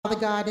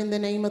God, in the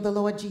name of the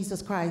Lord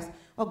Jesus Christ.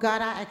 Oh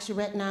God, I ask you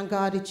right now,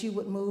 God, that you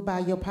would move by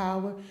your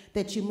power,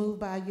 that you move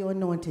by your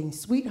anointing.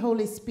 Sweet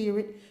Holy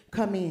Spirit,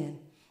 come in.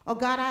 Oh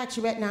God, I ask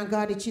you right now,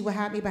 God, that you would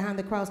hide me behind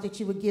the cross, that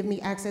you would give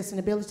me access and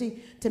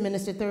ability to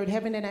minister third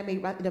heaven, and I may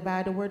rightly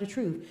divide the word of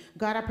truth.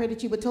 God, I pray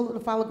that you would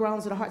totally follow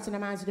grounds of the hearts and the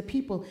minds of the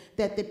people,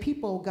 that the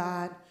people,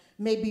 God,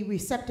 may be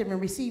receptive and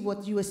receive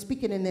what you are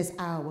speaking in this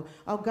hour.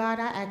 Oh God,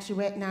 I ask you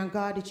right now,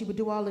 God, that you would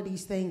do all of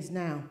these things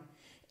now.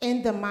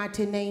 In the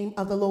mighty name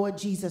of the Lord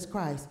Jesus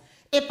Christ.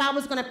 If I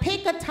was going to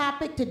pick a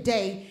topic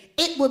today,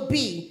 it would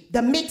be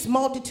the mixed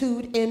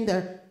multitude in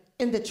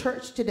the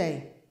church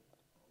today.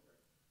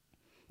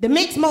 The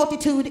mixed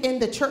multitude in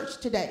the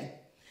church today.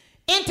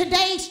 In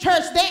today's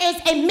church, there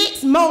is a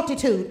mixed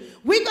multitude.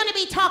 We're going to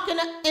be talking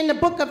in the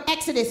book of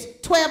Exodus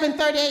 12 and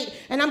 38,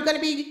 and I'm going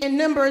to be in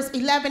Numbers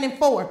 11 and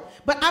 4.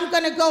 But I'm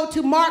going to go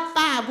to Mark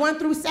 5, 1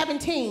 through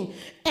 17,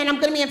 and I'm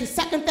going to be into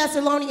 2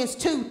 Thessalonians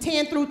 2,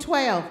 10 through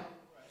 12,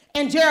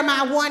 and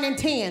Jeremiah 1 and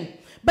 10.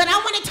 But I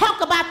want to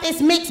talk about this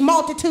mixed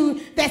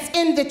multitude that's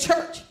in the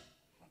church.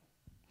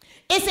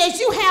 It says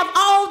you have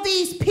all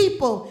these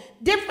people,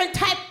 different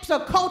types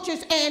of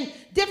cultures and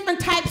different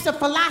types of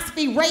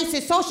philosophy,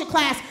 races, social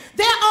class.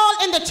 They're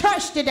all in the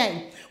church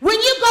today. When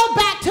you go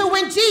back to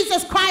when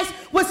Jesus Christ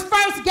was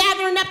first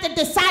gathering up the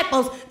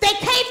disciples, they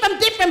came from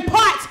different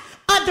parts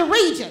of the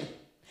region.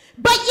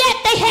 But yet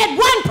they had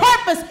one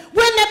purpose.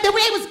 When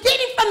it was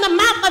getting from the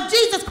mouth of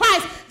Jesus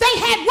Christ, they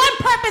had one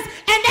purpose,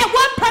 and that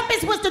one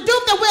purpose was to do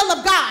the will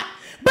of God.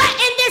 But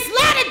in this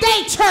latter day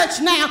church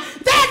now,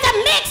 there's a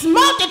mixed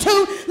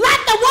multitude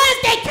like the ones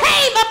that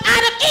came up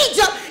out of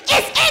Egypt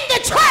is in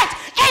the church,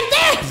 and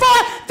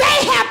therefore they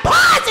have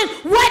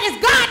poisoned what is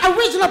God's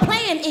original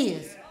plan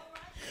is.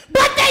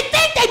 But they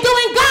think they're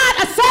doing God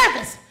a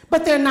service,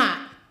 but they're not.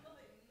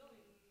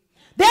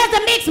 There's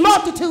a mixed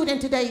multitude in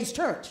today's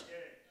church.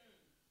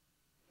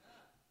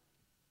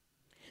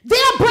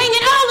 They're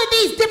bringing all of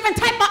these different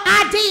type of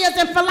ideas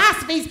and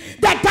philosophies,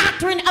 the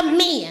doctrine of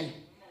men.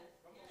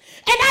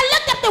 And I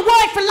looked up the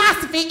word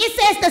philosophy. It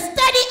says the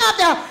study of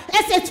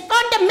it says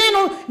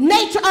fundamental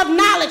nature of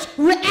knowledge,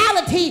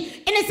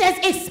 reality, and it says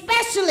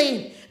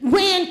especially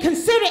when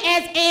considered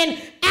as an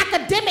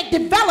academic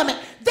development.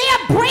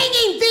 They're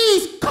bringing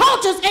these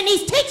cultures and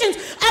these teachings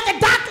of the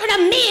doctrine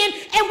of men,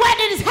 and what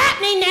is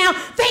happening now,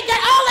 they got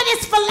all of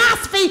this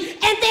philosophy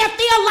and their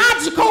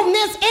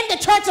theologicalness in the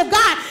church of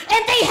God,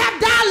 and they have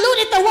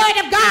diluted the word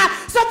of God.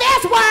 So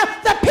that's why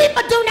the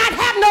people do not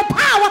have no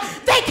power.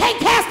 They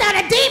can't cast out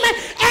a demon,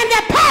 and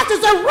their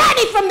pastors are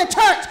running from the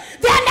church.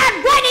 They're not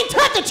running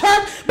to the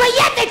church, but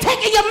yet they're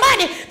taking your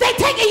money, they're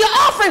taking your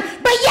offering,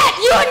 but yet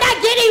you're not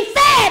getting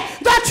fed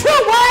the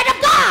true word of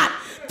God.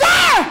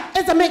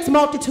 There is a mixed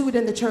multitude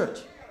in the church.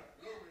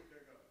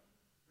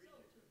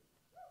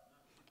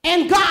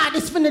 And God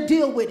is finna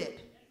deal with it.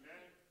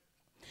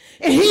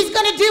 And he's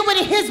going to deal with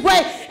it his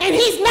way. And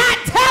he's not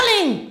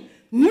telling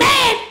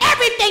man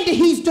everything that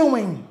he's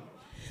doing.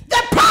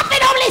 The prophet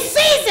only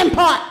sees in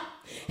part,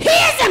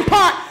 hears in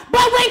part,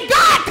 but when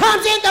God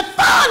comes in, the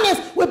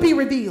fullness will be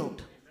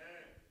revealed.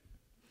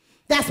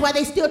 That's why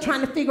they're still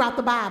trying to figure out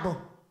the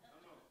Bible.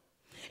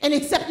 And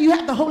except you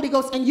have the Holy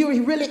Ghost and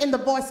you're really in the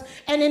voice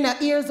and in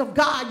the ears of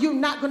God, you're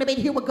not going to be able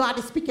to hear what God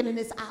is speaking in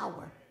this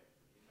hour.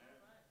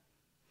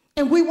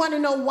 And we want to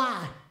know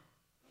why.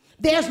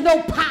 There's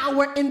no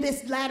power in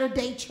this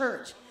latter-day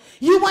church.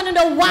 You want to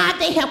know why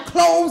they have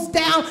closed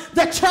down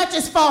the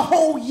churches for a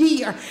whole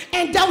year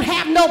and don't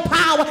have no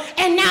power.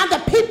 And now the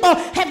people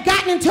have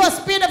gotten into a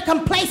spirit of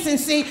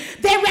complacency.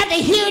 They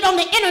rather hear it on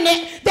the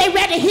internet. They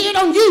rather hear it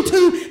on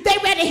YouTube. They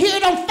rather hear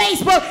it on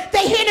Facebook.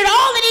 They hear it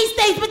all of these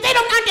things, but they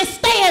don't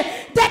understand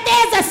that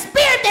there's a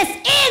spirit that's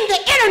in the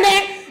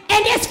internet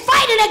and it's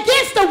fighting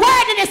against the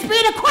word and the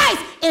spirit of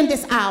Christ in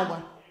this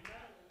hour.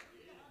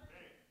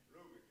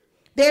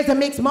 There's a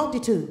mixed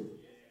multitude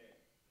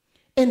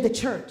in the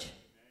church.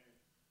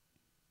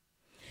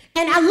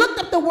 And I looked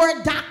up the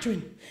word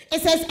doctrine.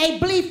 It says a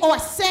belief or a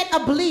set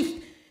of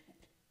beliefs.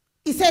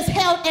 It says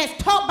held as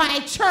taught by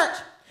a church,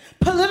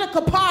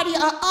 political party,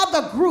 or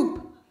other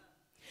group.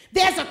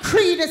 There's a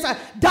creed, there's a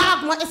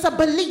dogma, it's a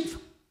belief.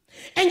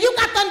 And you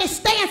got to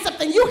understand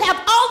something. You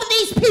have all of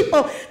these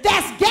people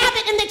that's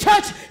gathered in the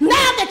church.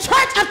 Now the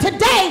church of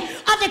today,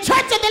 of the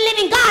church of the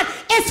living God,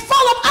 is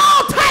full of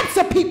all types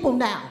of people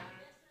now.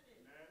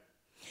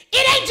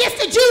 It ain't just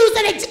the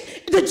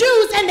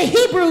Jews and the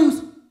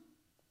Hebrews.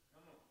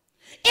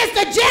 It's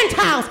the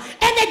Gentiles.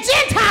 And the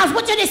Gentiles,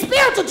 which are the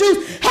spiritual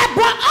Jews, have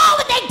brought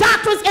all of their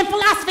doctrines and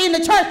philosophy in the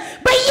church.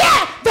 But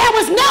yet, there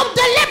was no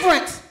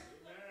deliverance.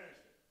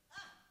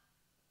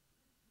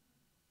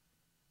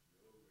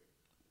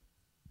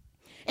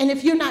 And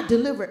if you're not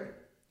delivered,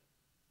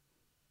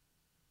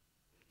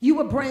 you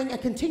will bring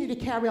and continue to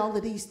carry all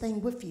of these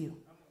things with you.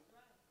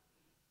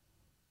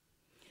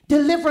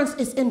 Deliverance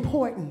is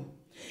important.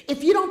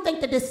 If you don't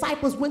think the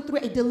disciples went through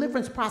a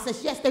deliverance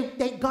process, yes,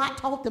 God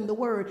taught them the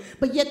word,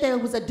 but yet there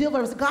was a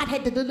deliverance. God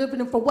had to deliver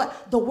them from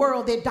what? The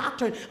world, their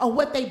doctrine, or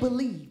what they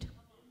believed.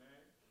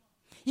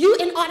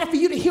 In order for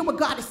you to hear what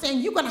God is saying,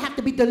 you're going to have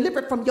to be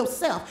delivered from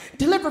yourself,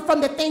 delivered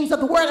from the things of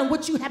the world in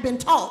which you have been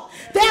taught.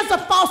 There's a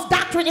false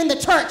doctrine in the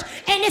church,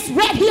 and it's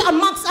right here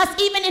amongst us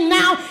even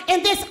now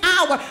in this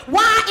hour.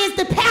 Why is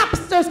the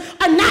pastors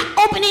are not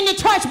opening the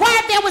church? Why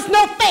there was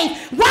no faith?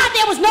 Why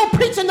there was no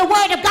preaching the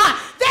word of God?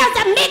 There's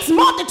a mixed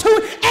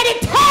multitude, and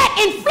it had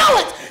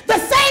influence the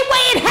same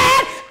way it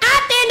had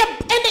out there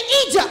in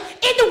Egypt,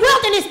 in the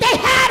wilderness. They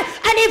had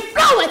an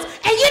influence,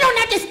 and you don't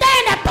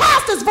understand that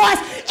pastor's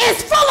voice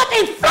is full of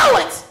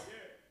influence.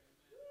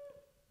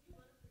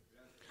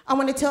 I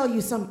want to tell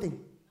you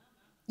something.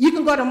 You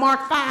can go to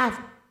Mark 5,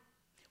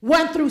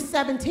 1 through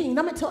 17.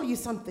 I'm going to tell you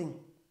something.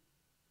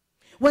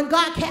 When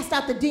God cast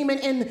out the demon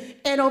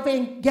over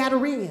in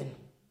Gadarene,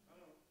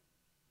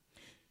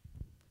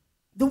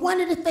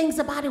 one of the things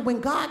about it, when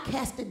God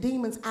cast the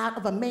demons out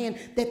of a man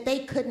that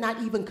they could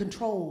not even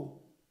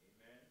control.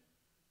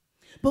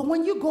 But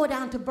when you go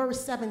down to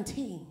verse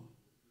 17,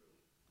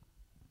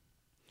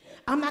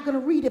 I'm not going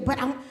to read it,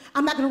 but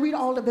I'm not going to read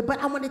all of it, but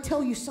I want to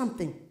tell you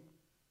something.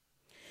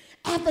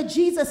 After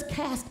Jesus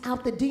cast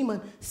out the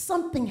demon,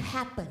 something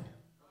happened.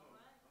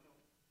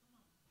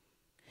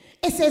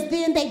 It says,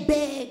 then they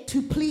begged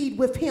to plead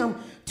with him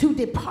to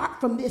depart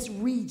from this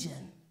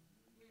region.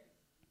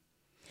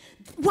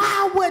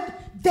 Why would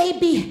they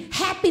be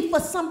happy for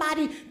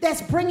somebody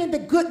that's bringing the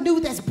good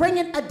news, that's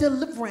bringing a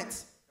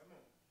deliverance?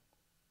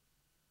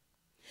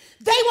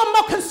 They were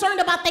more concerned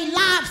about their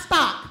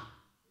livestock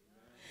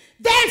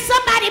than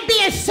somebody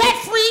being set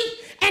free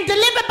and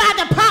delivered by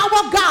the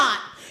power of God.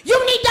 You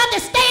need to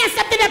understand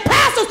something. The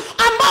pastors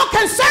are more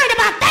concerned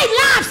about their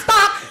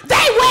livestock,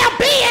 their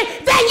well-being,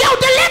 than your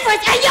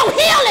deliverance and your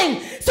healing.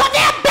 So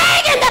they're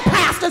begging the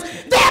pastors.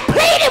 They're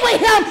pleading with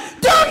him,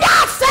 do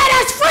not set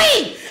us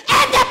free.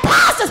 And the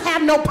pastors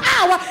have no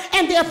power,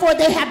 and therefore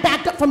they have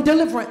backed up from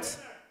deliverance.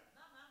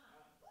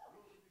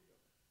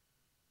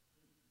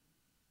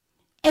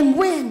 And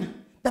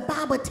when the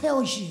Bible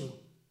tells you,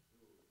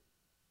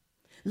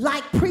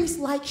 like priests,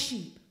 like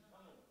sheep,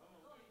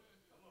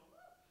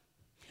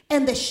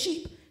 and the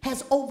sheep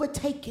has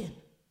overtaken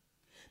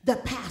the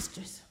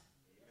pastors.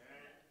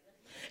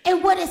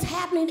 And what is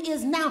happening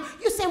is now,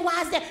 you say,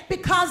 why is that?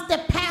 Because the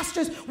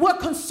pastors were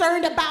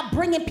concerned about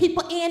bringing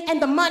people in and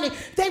the money.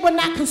 They were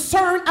not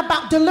concerned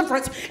about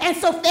deliverance. And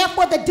so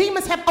therefore the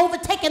demons have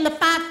overtaken the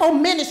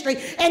fivefold ministry.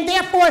 And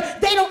therefore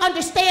they don't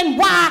understand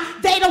why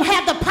they don't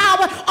have the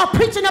power of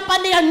preaching up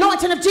on the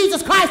anointing of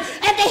Jesus Christ.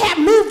 And they have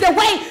moved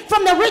away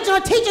from the original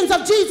teachings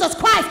of Jesus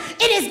Christ.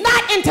 It is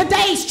not in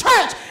today's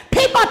church.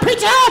 People are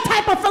preaching all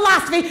type of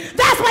philosophy.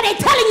 That's why they're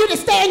telling you to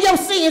stay in your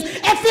sins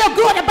and feel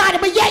good about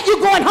it, but yet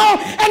you going home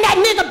and that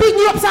nigga beating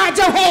you upside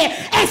your head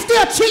and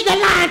still cheating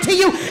and lying to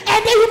you. And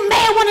then you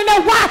may want to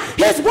know why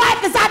his wife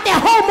is out there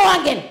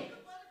homonging.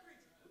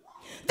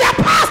 The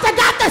pastor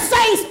got the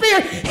same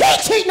spirit. He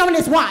cheating on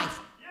his wife.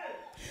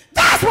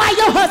 That's why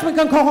your husband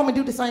can go home and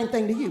do the same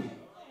thing to you.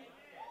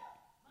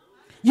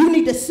 You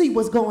need to see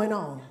what's going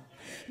on.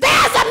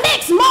 There's a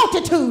mixed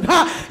multitude.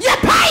 You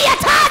pay your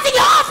tithes and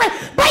your offering,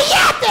 but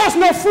yet there's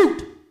no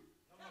fruit.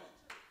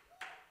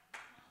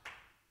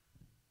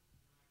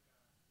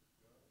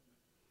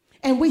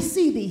 And we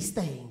see these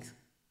things,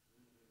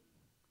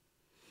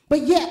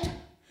 but yet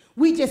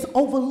we just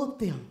overlook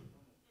them.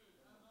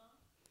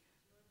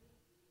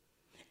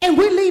 And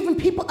we're leaving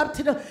people up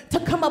to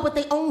come up with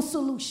their own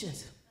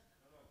solutions.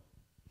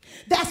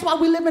 That's why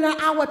we live in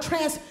an hour of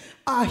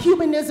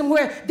transhumanism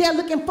where they're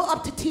looking for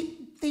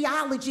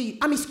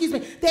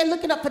they're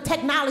looking up for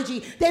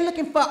technology. They're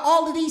looking for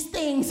all of these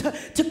things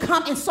to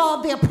come and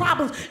solve their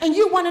problems. And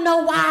you want to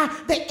know why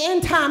the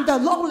end time, the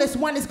lowest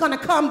one is going to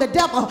come, the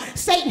devil,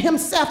 Satan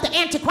himself, the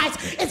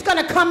Antichrist is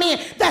going to come in.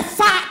 The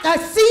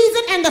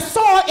season and the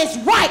soil is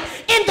ripe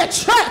in the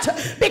church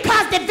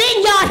because the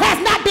vineyard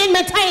has not been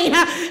maintained.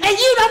 And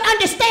you don't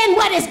understand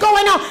what is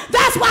going on.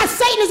 That's why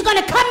Satan is going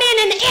to come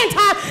in the end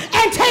time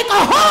and take a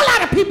whole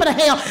lot of people to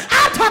hell.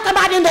 I'm talking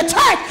about in the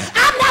church.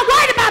 I'm not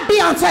worried about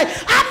Beyonce.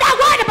 I'm not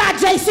worried about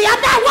JC.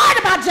 I'm not worried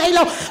about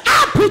J-Lo.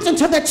 I'm preaching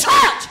to the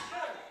church.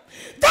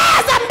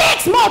 There's a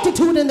mixed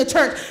multitude in the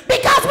church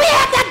because we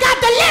have not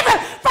got delivered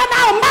from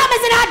our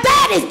mamas and our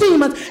daddy's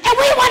demons. And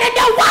we want to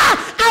know why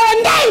our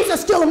names are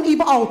still on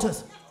evil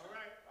altars.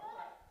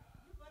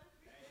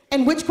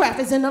 And witchcraft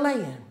is in the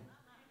land.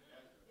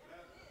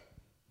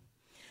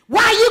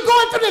 Why are you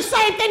going through the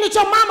same thing that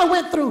your mama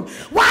went through?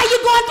 Why are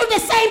you going through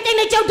the same thing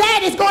that your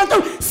dad is going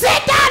through?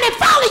 Sit down and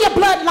follow your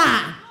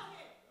bloodline.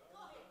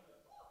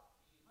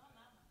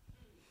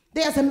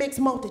 There's a mixed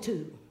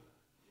multitude.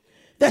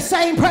 The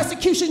same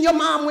persecution your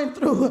mom went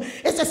through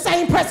is the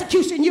same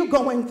persecution you're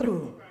going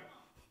through.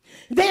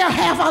 They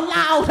have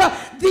allowed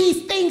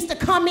these things to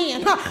come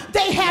in.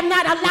 They have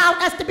not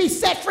allowed us to be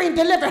set free and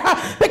delivered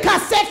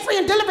because set free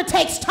and delivered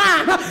takes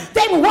time.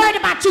 They were worried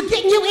about you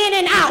getting you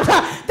in and out.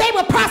 They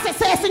were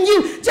processing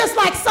you just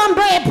like some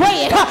bread.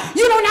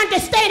 You don't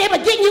understand. They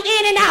were getting you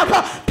in and out.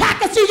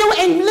 Packers pushing you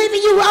and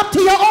leaving you up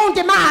to your own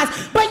demise,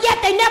 but yet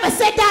they never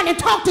sit down and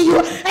talk to you,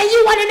 and you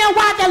want to know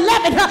why the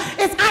leaven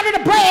is out of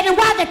the bread and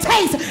why the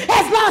taste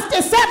has lost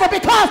its savor,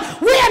 because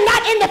we are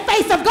not in the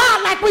face of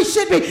God like we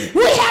should be.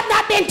 We have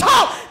not been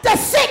taught to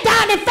sit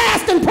down and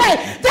fast and pray.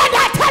 They're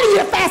not telling you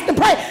to fast and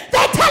pray.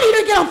 They're telling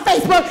you to get on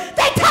Facebook.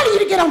 They're telling you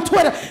to get on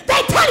Twitter.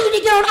 They're telling you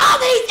to get on all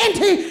these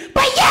entities,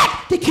 but yet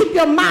to keep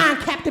your mind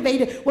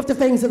captivated with the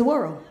things of the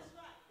world.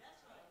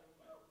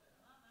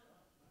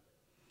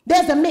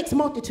 There's a mixed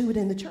multitude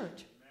in the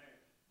church.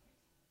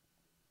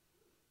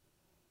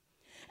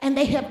 And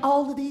they have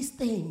all of these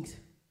things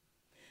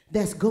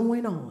that's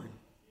going on.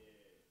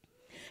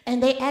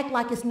 And they act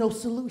like it's no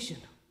solution.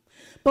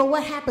 But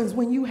what happens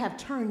when you have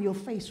turned your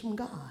face from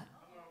God?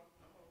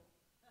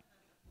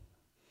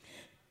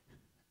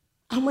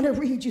 I want to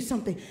read you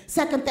something.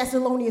 2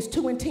 Thessalonians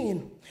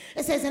 2:10.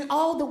 It says, in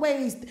all the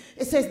ways,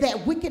 it says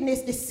that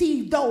wickedness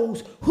deceives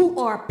those who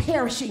are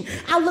perishing.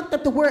 I looked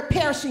up the word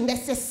perishing that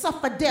says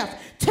suffer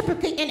death,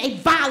 typically in a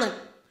violent,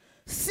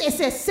 it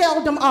says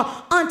seldom or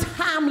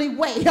untimely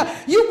way.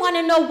 You want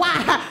to know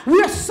why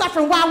we're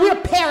suffering, why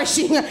we're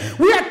perishing.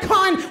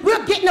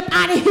 We're getting up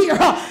out of here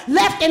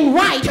left and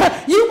right.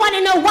 You want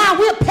to know why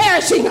we're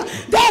perishing.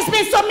 There's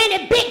been so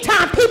many big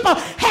time people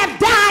have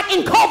died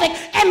in COVID,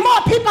 and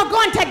more people are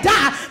going to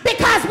die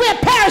because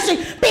we're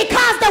perishing,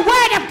 because the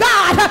word of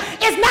God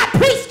is not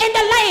preached in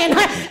the land,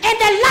 and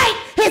the light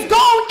has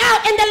gone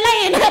out in the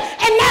land,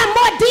 and now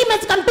more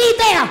demons can be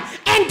there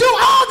and do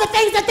all the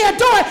things that they're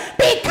doing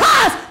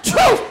because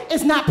truth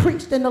is not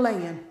preached in the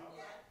land.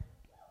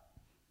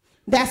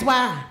 That's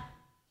why.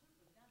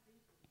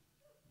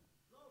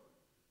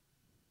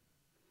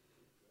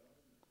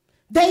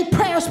 They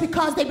perish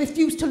because they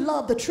refuse to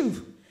love the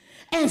truth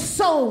and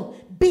so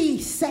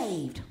be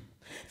saved.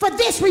 For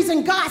this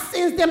reason, God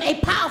sends them a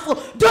powerful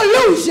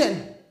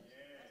delusion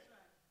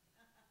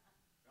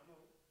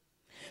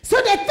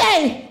so that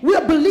they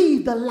will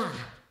believe the lie.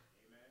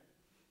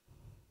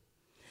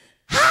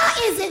 How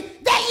is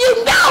it that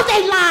you know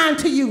they're lying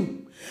to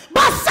you,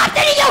 but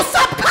something in your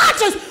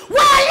subconscious will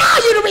allow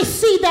you to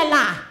receive that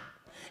lie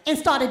and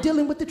start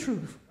dealing with the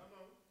truth?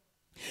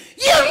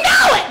 You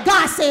know it.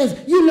 God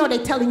says, you know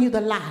they're telling you the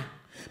lie,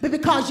 but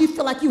because you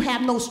feel like you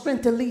have no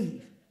strength to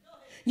leave,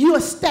 you will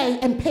stay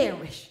and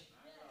perish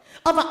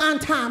of an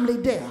untimely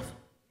death.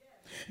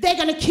 They're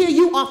going to kill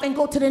you off and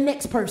go to the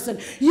next person.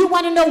 You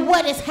want to know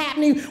what is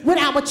happening with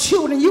our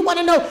children. You want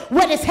to know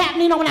what is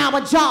happening on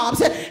our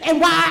jobs and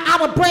why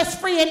our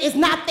best friend is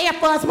not there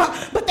for us,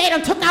 but they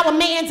done took our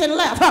mans and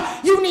left.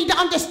 You need to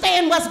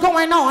understand what's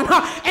going on.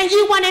 And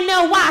you want to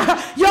know why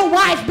your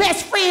wife's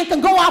best friend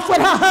can go off with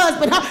her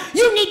husband.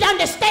 You need to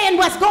understand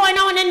what's going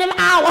on in the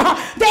hour.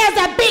 There's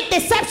a big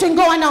deception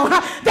going on.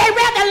 They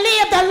rather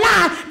live the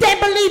lie than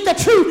believe the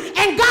truth.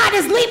 And God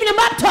is leaving them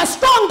up to a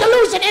strong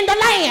delusion in the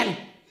land.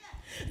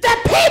 The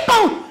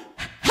people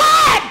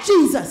had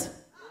Jesus,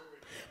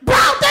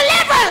 brought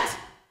deliverance,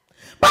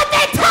 but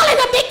they're telling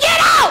them to get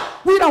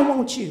out. We don't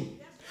want you.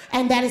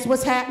 And that is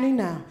what's happening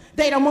now.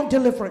 They don't want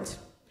deliverance.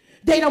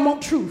 They don't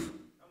want truth.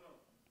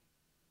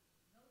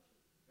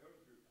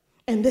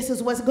 And this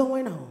is what's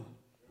going on.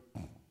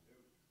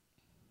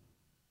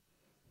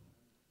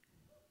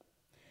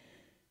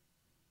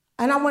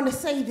 And I want to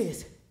say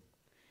this.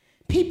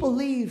 People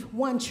leave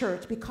one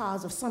church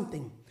because of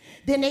something.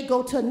 Then they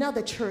go to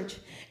another church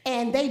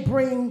and they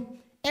bring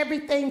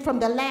everything from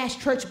the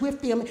last church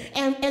with them.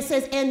 And it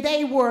says, and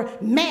they were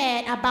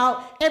mad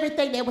about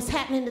everything that was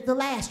happening at the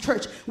last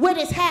church. What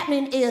is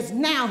happening is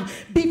now,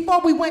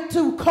 before we went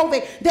to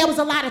COVID, there was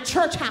a lot of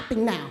church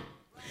hopping now.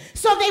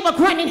 So they were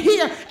running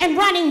here and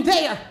running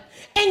there.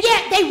 And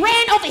yet they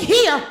ran over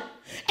here.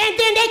 And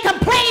then they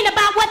complain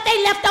about what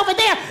they left over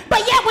there. But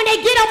yet when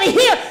they get over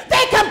here,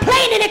 they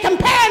complaining and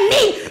comparing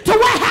me to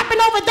what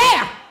happened over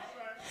there.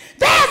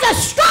 There's a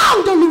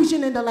strong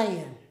delusion in the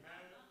land.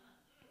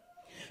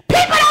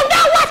 People don't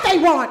know what they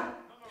want.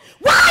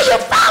 Why are you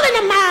following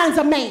the minds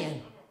of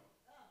man?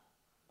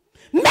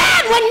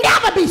 Man will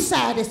never be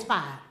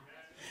satisfied.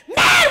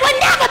 Man will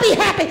never be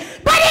happy.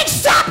 But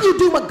except you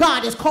do what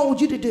God has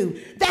called you to do.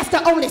 That's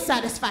the only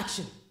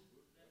satisfaction.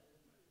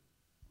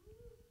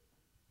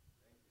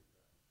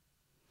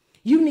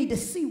 You need to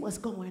see what's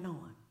going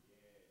on.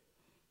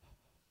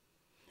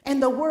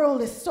 And the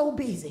world is so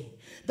busy.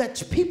 The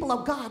people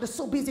of God are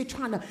so busy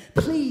trying to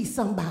please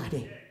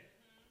somebody.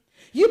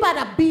 You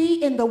better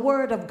be in the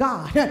word of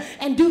God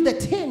and do the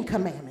 10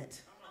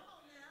 commandments.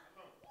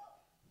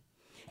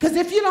 Because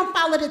if you don't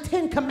follow the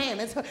 10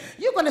 commandments,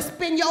 you're going to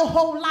spend your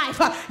whole life,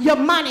 your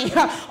money,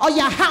 or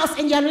your house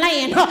and your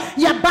land,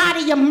 your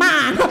body, your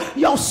mind,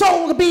 your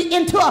soul to be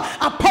into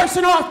a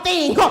person or a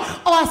thing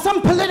or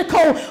some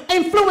political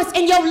influence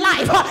in your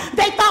life.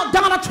 They thought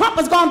Donald Trump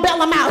was going to bail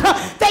them out.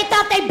 They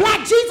thought they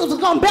black Jesus was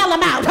going to bail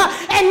them out.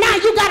 And now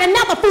you got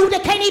another fool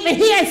that can't even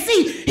hear and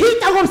see. He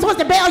thought he was supposed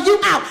to bail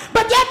you out.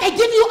 But yet they give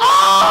you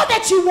all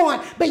that you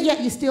want, but yet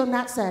you're still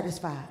not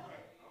satisfied.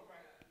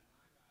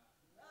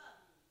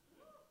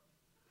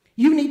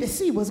 You need to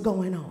see what's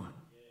going on.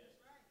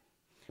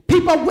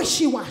 People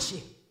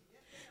wishy-washy.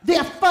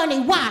 They're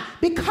funny. Why?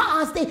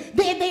 Because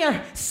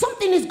they're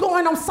something is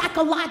going on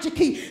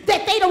psychologically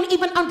that they don't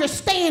even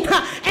understand.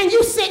 And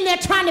you sitting there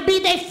trying to be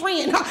their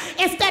friend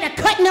instead of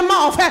cutting them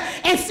off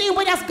and seeing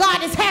what else God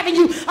is having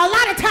you. A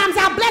lot of times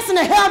our blessings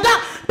are held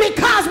up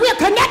because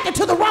we're connected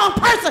to the wrong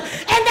person,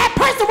 and that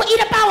person will eat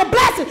up our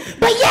blessing.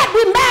 But yet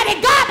we're mad at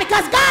God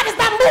because God is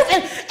not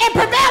moving and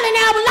prevailing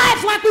in our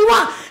lives like we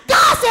want.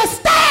 God says,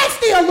 stand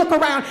still, look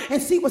around,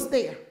 and see what's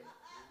there.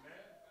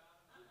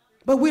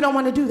 But we don't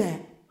want to do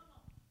that.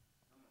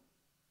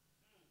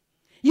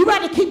 You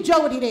rather keep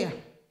Jody there.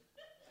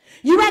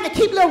 You rather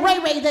keep little Ray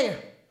Ray there.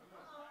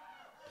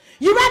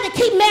 You rather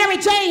keep Mary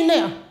Jane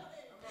there.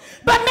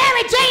 But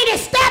Mary Jane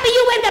is stabbing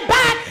you in the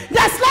back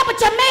that slept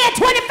with your man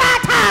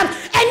 25 times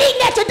and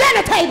eating at your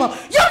dinner table.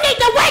 You need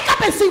to wake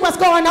up and see what's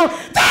going on.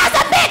 There's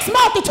a mixed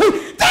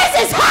multitude.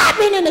 This is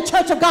happening in the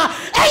church of God.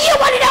 And you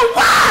want to know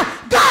why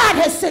God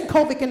has sent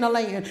COVID in the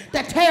land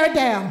to tear it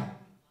down.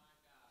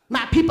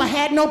 My people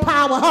had no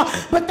power,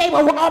 but they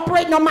were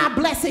operating on my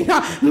blessing,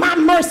 my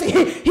mercy.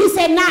 He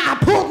said, nah, I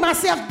pulled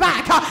myself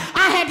back.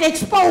 I had to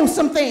expose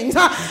some things.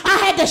 I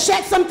had to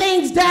shut some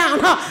things down.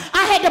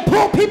 I had to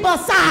pull people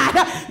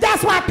aside.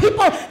 That's why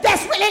people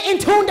that's really in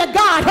tune to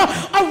God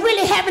are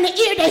really having an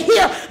ear to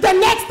hear the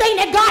next thing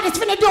that God is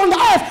finna do on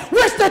the earth,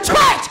 which the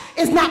church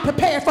is not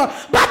prepared for.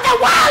 But the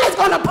world is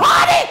going to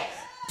party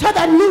to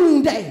the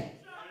noonday.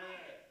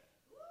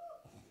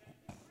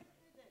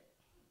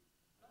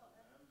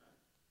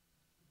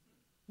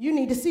 You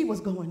need to see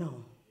what's going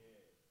on.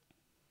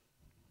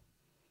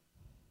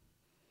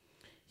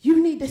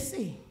 You need to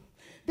see.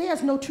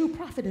 There's no true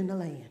prophet in the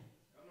land.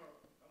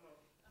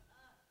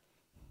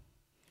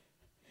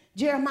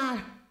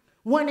 Jeremiah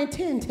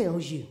 1:10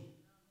 tells you.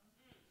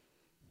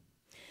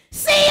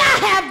 See, I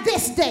have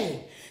this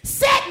day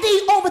set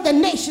thee over the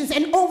nations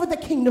and over the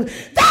kingdom.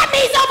 That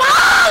means over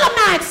all of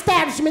my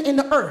establishment in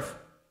the earth,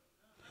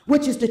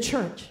 which is the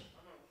church.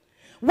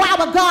 Why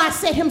would God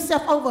set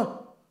himself over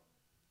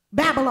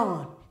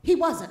Babylon? He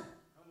wasn't.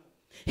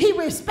 He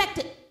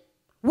respected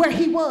where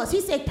he was. He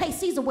said, pay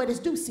Caesar what is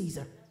due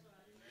Caesar.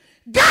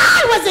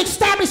 God was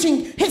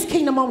establishing his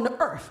kingdom on the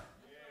earth.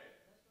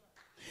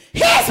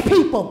 His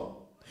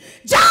people.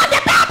 John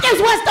the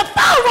Baptist was the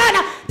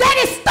forerunner that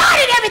has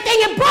started everything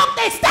and broke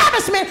the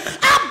establishment.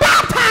 I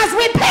baptize,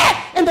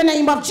 repent in the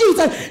name of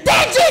Jesus.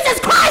 Then Jesus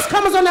Christ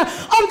comes on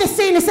the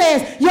scene and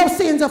says, your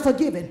sins are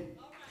forgiven.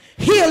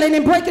 Healing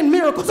and breaking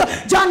miracles.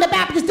 John the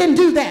Baptist didn't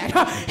do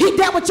that. He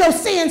dealt with your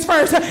sins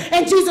first,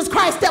 and Jesus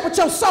Christ dealt with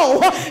your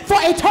soul for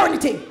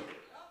eternity.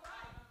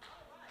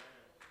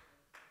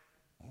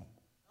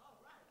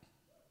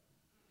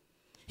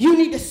 You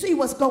need to see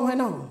what's going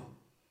on.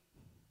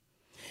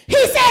 He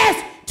says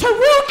to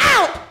root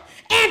out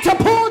and to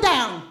pull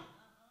down.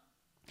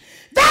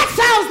 That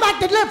sounds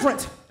like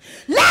deliverance.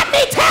 Let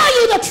me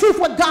tell you the truth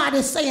what God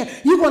is saying.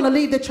 You're going to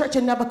leave the church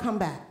and never come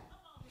back.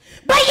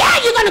 But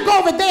yeah, you're going to go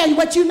over there and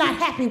what you're not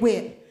happy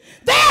with.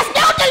 There's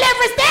no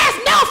deliverance.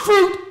 There's no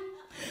fruit.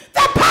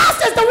 The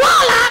pastor's the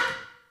warlock.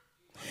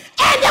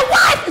 And the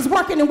wife is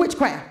working in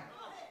witchcraft.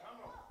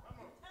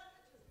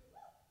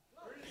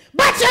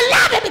 But you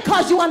love it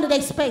because you're under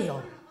their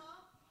spell.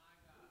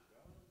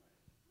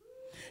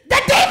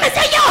 The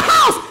demons in your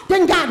house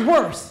then got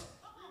worse.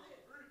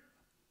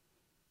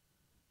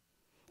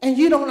 And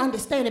you don't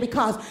understand it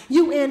because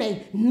you're in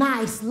a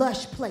nice,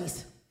 lush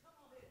place.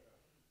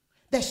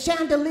 The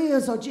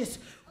chandeliers are just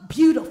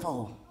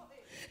beautiful.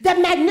 The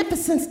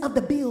magnificence of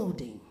the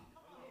building.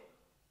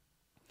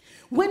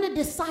 When the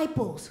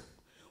disciples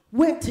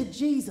went to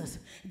Jesus,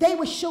 they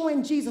were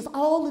showing Jesus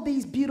all of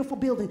these beautiful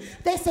buildings.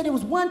 They said it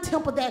was one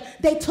temple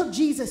that they took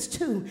Jesus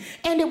to,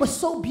 and it was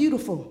so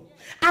beautiful.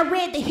 I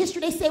read the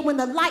history. They said when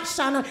the light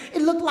shone on,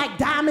 it looked like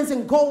diamonds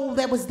and gold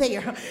that was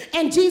there.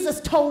 And Jesus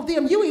told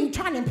them, you ain't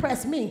trying to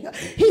impress me.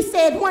 He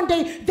said one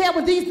day there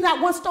were these,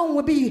 not one stone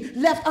would be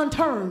left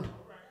unturned.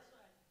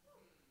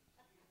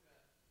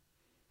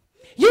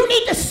 You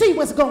need to see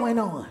what's going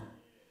on.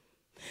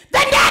 The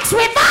next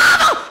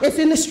revival is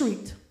in the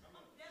street.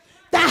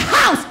 The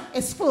house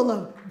is full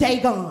of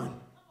Dagon.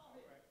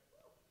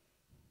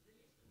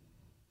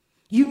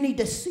 You need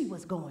to see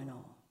what's going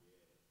on.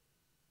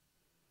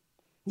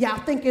 Y'all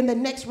thinking the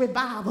next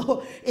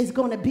revival is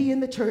going to be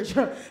in the church.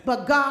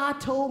 But God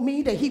told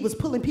me that he was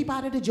pulling people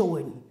out of the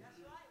Jordan.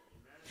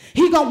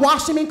 He going to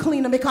wash them and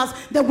clean them because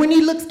that when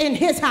he looks in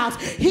his house,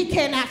 he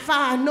cannot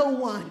find no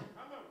one.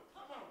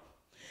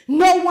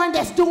 No one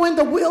that's doing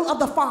the will of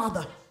the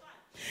Father.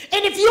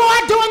 And if you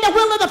are doing the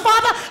will of the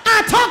Father,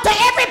 I talk to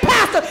every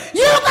pastor.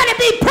 You're going to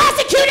be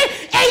persecuted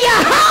in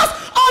your house,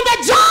 on the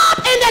job,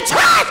 in the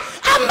church,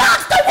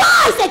 amongst the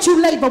wives that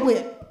you labor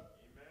with.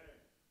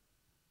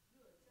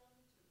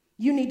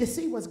 You need to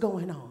see what's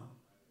going on.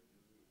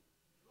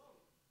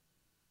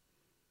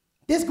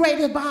 This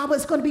greatest Bible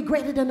is going to be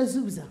greater than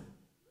Azusa.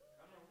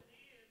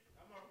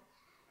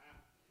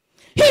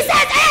 He says,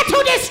 and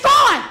to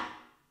destroy.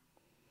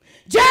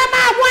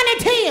 Jeremiah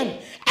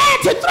 1:10,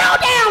 and to throw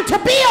down, to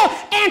build,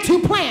 and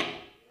to plant.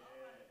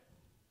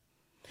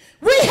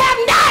 We have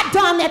not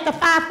done that, the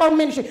fivefold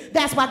ministry.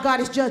 That's why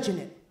God is judging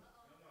it.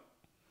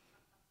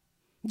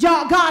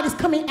 God is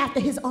coming after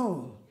his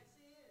own.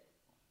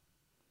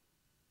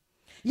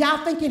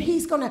 Y'all thinking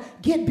he's going to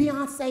get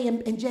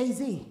Beyonce and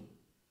Jay-Z,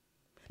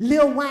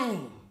 Lil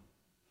Wayne,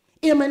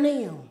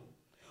 Eminem,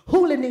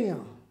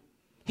 Hulanim.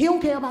 He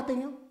don't care about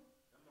them.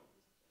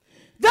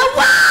 The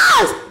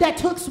ones that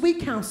took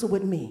sweet counsel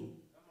with me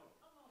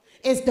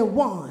is the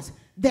ones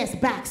that's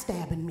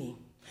backstabbing me,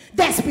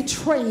 that's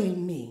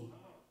betraying me.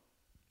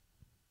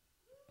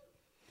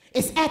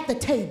 It's at the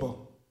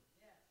table.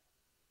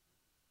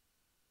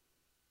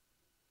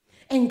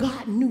 And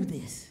God knew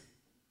this.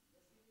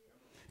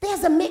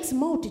 There's a mixed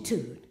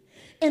multitude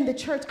in the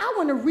church. I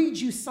want to read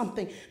you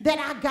something that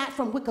I got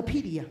from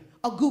Wikipedia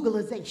or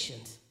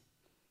Googleizations.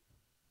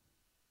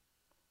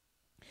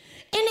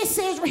 And it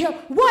says right here,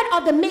 what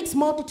are the mixed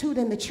multitude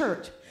in the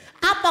church?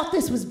 I thought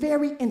this was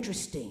very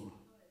interesting.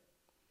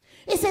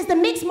 It says the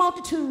mixed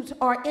multitudes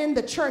are in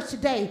the church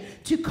today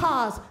to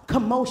cause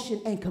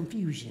commotion and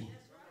confusion.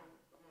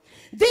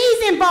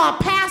 These involve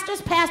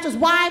pastors'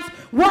 wives,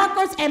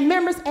 workers, and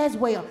members as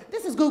well.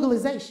 This is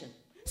Googleization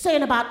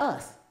saying about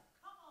us.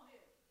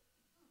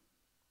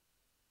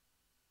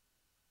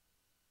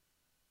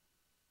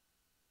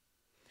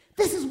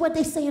 This is what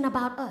they're saying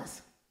about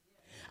us.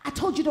 I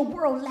told you the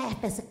world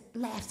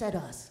laughs at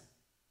us.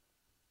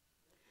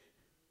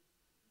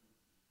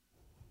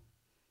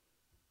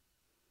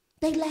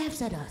 They laugh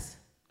at us.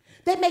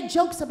 They make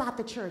jokes about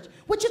the church.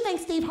 What you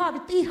think Steve Harvey?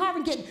 Steve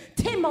Harvey getting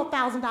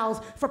 $10,000 more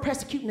for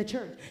persecuting the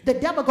church. The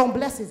devil gonna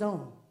bless his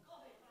own.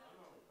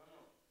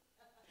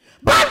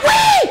 But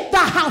we, the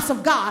house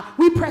of God,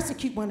 we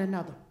persecute one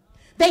another.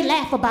 They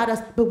laugh about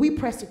us, but we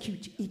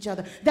persecute each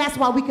other. That's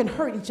why we can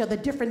hurt each other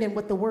different than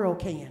what the world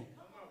can.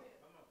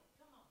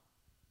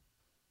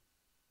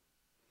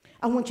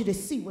 I want you to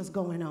see what's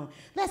going on.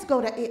 Let's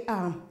go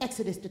to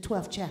Exodus, the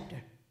 12th chapter.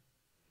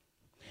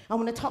 I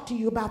want to talk to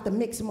you about the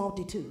mixed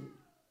multitude.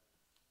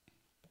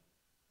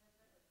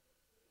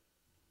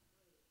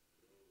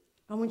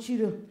 I want you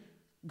to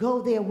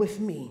go there with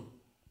me.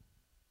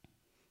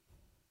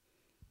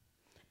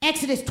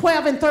 Exodus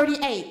 12 and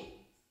 38.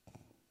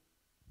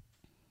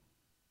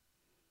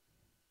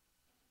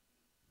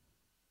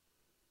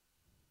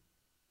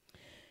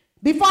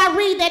 Before I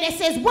read that, it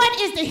says, what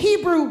is the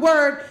Hebrew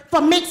word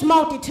for mixed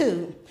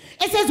multitude?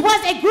 It says,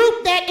 was a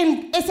group that,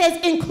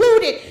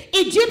 included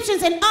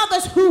Egyptians and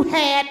others who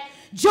had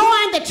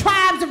joined the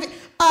tribes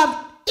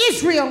of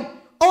Israel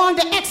on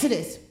the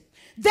Exodus.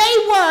 They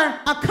were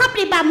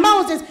accompanied by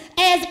Moses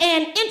as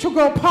an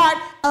integral part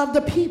of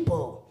the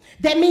people.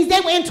 That means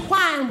they were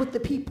entwined with the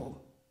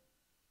people.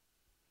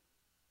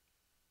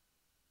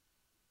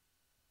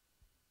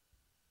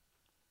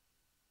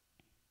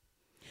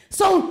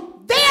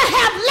 So they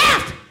have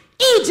left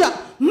Egypt.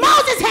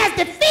 Moses has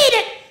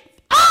defeated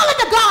all of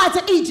the gods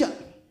of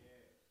Egypt.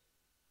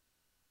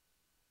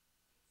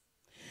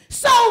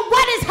 So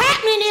what is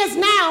happening is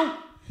now,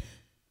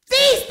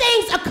 these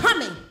things are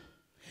coming.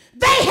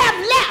 They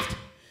have left.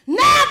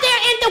 Now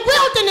they're in the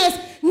wilderness.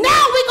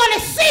 Now we're going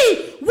to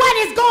see what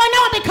is going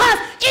on, because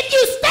if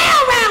you stay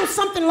around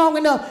something long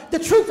enough, the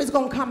truth is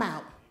going to come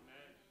out.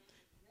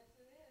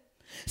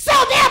 So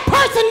their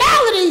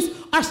personalities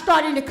are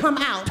starting to come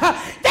out.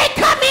 They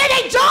come in,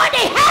 they join,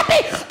 they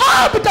happy.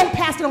 Oh, but don't,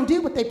 pastor, don't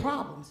deal with their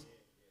problems.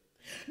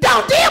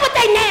 Don't deal with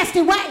their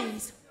nasty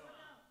ways.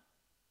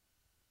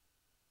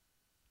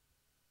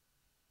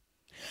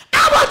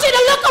 I want you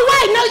to look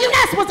away. No, you're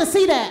not supposed to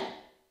see that.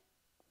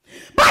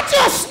 But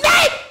you're a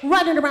snake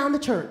running around the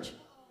church.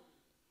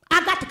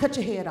 I got to cut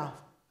your head off.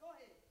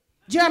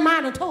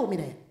 Jeremiah told me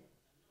that.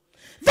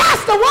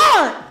 That's the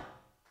word.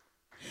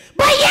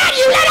 But yet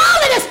you let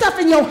all of this stuff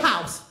in your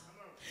house.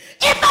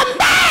 If a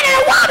man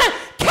and a woman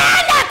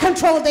cannot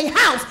control their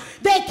house,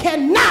 they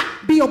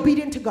cannot be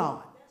obedient to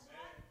God.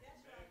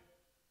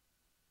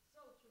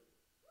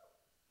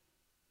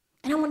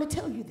 And I want to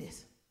tell you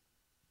this.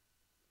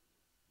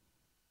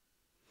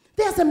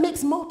 There's a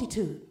mixed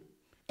multitude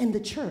in the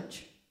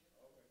church.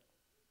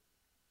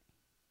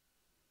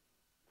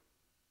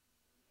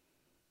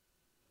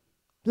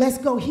 Let's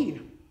go here.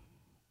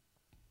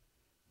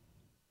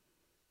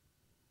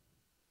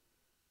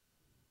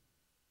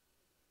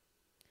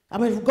 I'm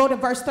going to go to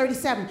verse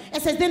 37.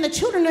 It says, then the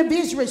children of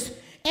Israel,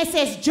 it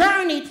says,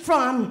 journeyed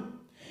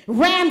from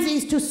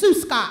Ramses to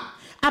Sukkot,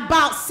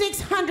 about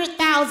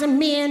 600,000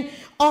 men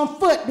on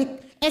foot.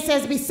 It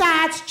says,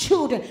 besides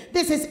children.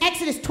 This is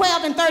Exodus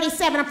 12 and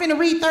 37. I'm finna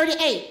read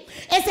 38.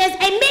 It says,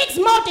 a mixed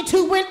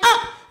multitude went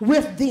up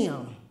with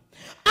them.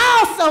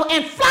 Also,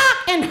 and flock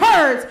and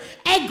herds,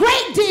 a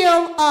great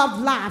deal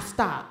of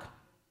livestock.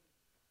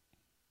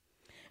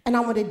 And I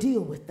want to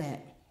deal with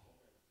that.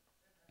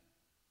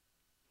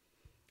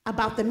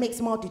 About the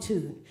mixed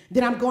multitude.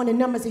 Then I'm going to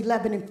Numbers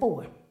 11 and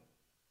 4.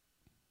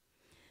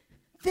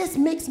 This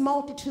mixed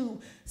multitude,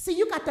 see,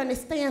 you got to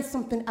understand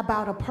something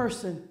about a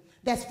person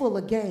that's full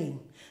of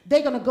game.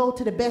 They're going to go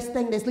to the best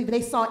thing that's leaving.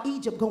 They saw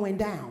Egypt going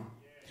down.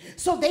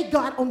 So they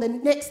got on the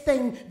next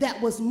thing that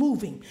was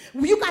moving.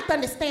 You got to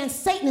understand,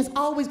 Satan is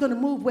always going to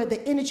move where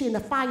the energy and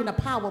the fire and the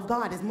power of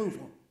God is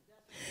moving.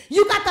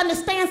 You got to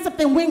understand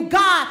something. When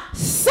God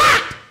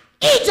sacked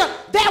Egypt,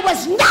 there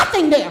was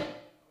nothing there.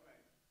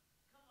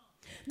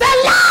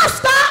 Their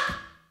livestock,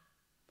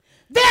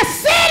 their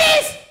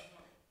cities,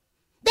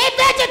 their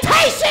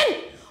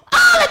vegetation,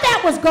 all of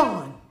that was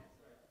gone.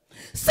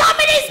 Some of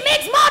these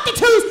mixed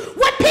multitudes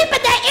were people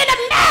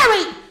that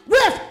intermarried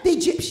with the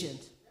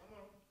Egyptians,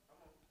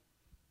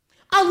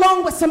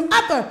 along with some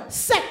other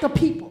sect of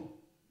people.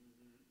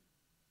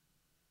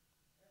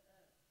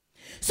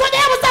 So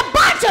there was a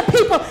bunch of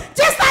people,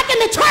 just like in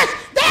the church,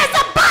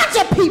 there's a bunch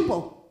of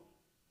people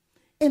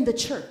in the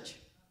church.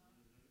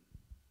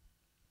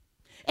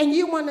 And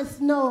you want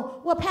to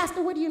know, well,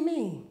 Pastor, what do you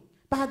mean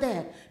by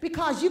that?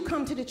 Because you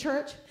come to the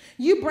church,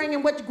 you bring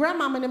in what your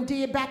grandmama and them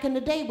did back in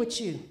the day with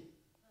you.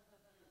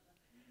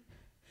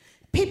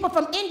 People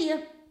from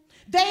India,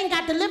 they ain't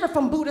got delivered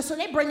from Buddha, so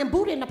they bringing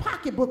Buddha in the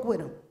pocketbook with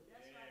them.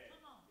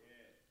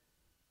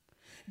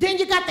 Then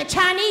you got the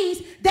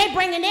Chinese, they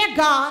bringing their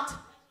gods.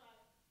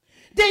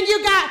 Then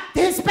you got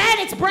the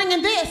Hispanics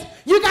bringing this.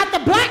 You got the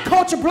black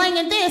culture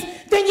bringing this.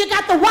 Then you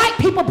got the white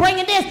people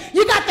bringing this.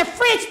 You got the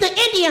French, the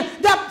Indian,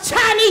 the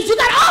Chinese. You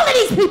got all of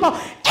these people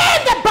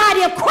in the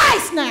body of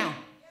Christ now.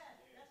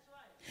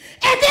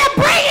 And they're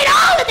bringing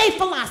all of their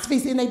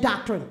philosophies and their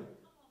doctrine.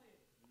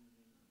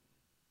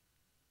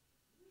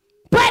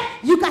 But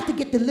you got to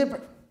get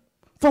delivered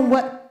from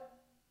what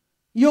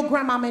your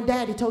grandmama and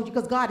daddy told you,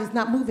 because God is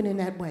not moving in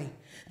that way.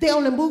 They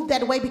only move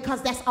that way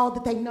because that's all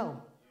that they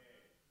know.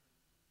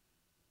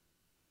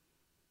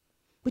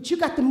 But you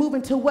got to move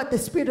into what the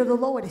Spirit of the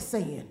Lord is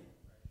saying.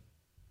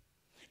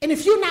 And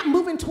if you're not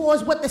moving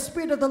towards what the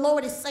Spirit of the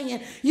Lord is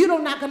saying,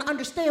 you're not going to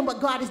understand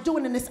what God is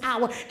doing in this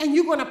hour. And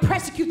you're going to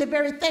persecute the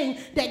very thing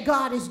that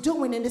God is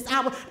doing in this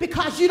hour,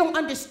 because you don't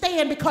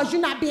understand, because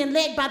you're not being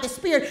led by the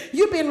Spirit.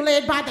 You're being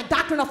led by the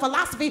doctrine or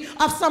philosophy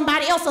of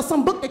somebody else or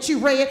some book that you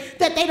read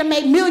that they done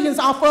made millions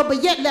off of,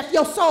 but yet left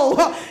your soul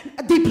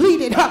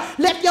depleted,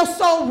 left your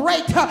soul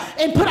raped,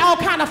 and put all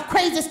kind of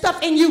crazy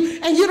stuff in you.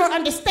 And you don't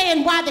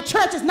understand why the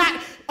church is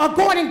not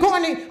going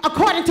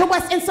according to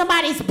what's in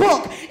somebody's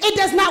book. It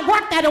does not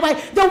work that way.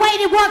 The way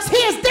it works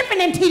here is different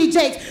than T.D.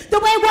 Jakes. The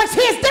way it works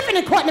here is different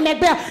than Courtney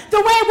McBell. The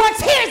way it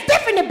works here is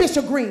different than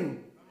Bishop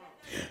Green.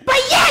 But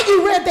yeah,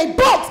 you read their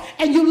books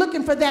and you're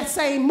looking for that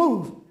same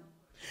move.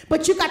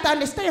 But you got to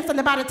understand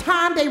something. By the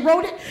time they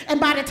wrote it and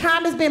by the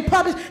time it's been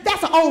published,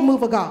 that's an old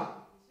move of God.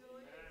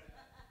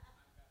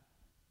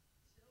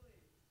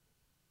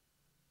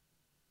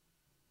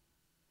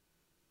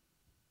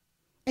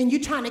 And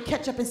you're trying to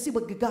catch up and see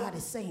what God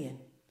is saying.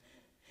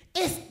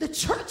 It's the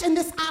church in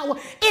this hour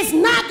is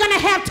not going to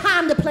have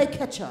time to play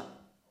catch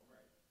up.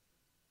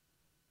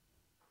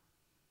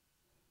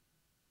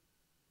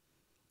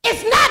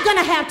 It's not going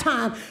to have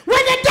time.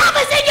 When the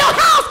devil's in your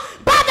house,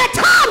 by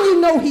the time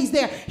you know he's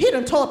there, he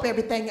done tore up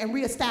everything and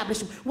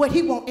reestablished what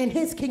he want in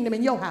his kingdom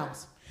in your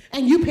house.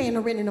 And you paying the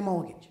rent and the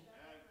mortgage.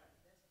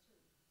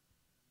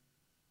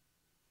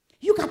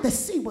 You got to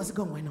see what's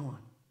going on.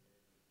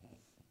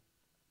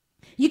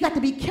 You got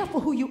to be careful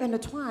who you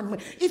intertwine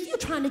with. If you're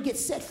trying to get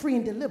set free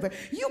and delivered,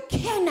 you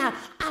cannot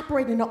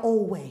operate in the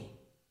old way.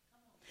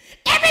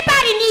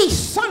 Everybody needs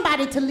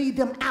somebody to lead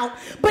them out.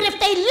 But if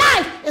their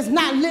life is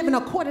not living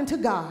according to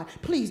God,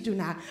 please do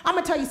not. I'm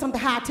going to tell you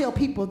something how I tell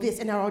people this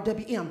in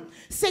ROWM.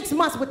 6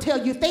 months will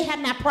tell you if they have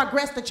not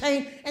progressed or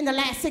changed in the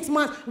last 6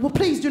 months, well,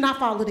 please do not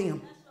follow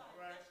them.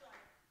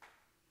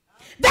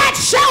 That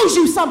shows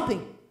you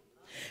something.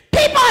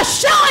 People are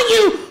showing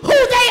you who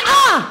they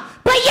are.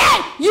 But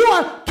yet, you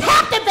are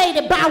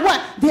captivated by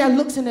what? Their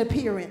looks and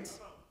appearance.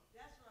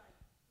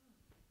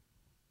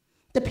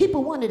 The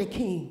people wanted a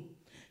king.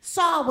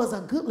 Saul was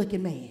a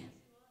good-looking man.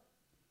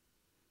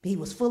 He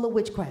was full of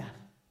witchcraft.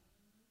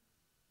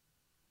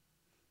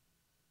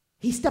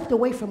 He stepped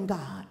away from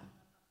God.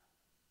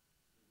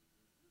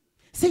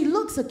 See,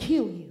 looks will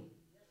kill you.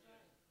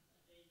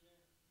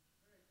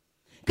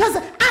 Because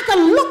I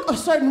can look a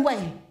certain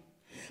way,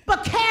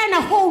 but carrying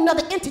a whole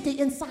nother entity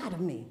inside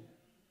of me.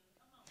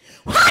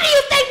 How do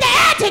you think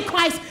the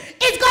Antichrist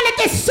is going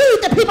to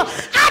deceive the people?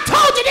 I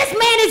told you this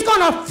man is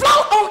going to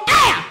float on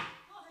air.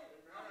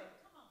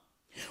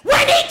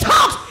 When he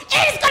talks,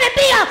 it's going to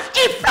be an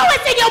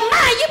influence in your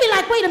mind. You'll be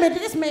like, wait a minute,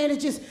 this man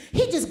is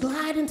he just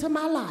glide into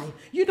my life.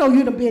 You know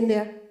you'd have been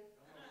there.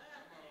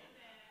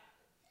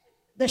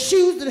 The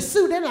shoes, the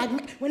suit, they're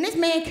like, when this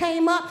man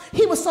came up,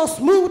 he was so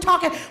smooth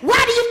talking.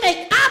 Why do you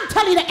think? I'm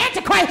telling you, the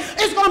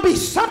Antichrist is going to be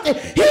something.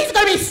 He's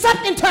going to be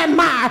something to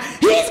admire.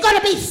 He's going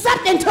to be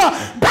something to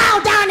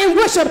bow down and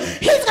worship.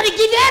 He's going to give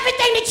you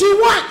everything that you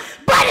want,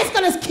 but it's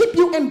going to keep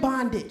you in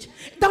bondage.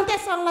 Don't that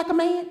sound like a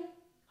man?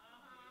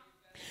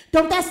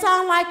 Don't that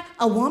sound like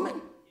a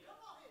woman?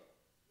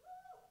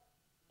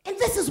 And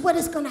this is what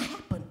is going to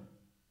happen.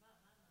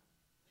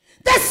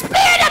 The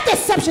spirit of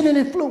deception and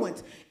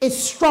influence is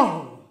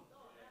strong.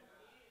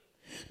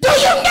 Do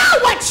you know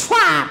what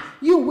tribe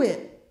you're with?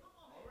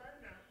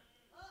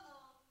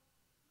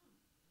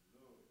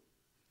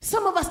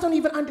 Some of us don't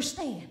even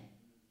understand.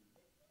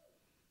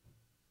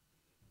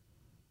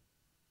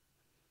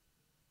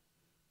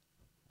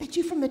 That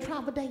you're from the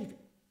tribe of David.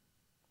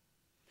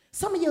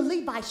 Some of your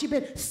Levites, you've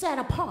been set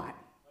apart.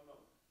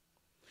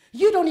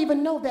 You don't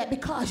even know that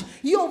because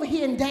you over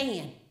here in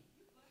Dan.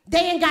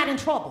 Dan got in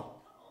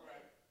trouble.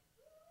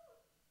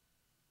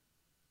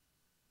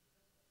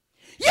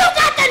 You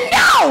got to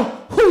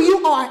know who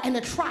you are and the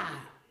tribe.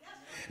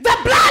 The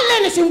blood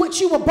lineage in which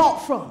you were bought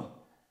from.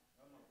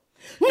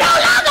 No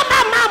longer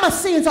my mama's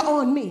sins are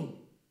on me.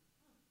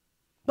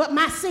 But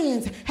my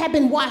sins have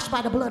been washed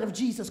by the blood of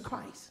Jesus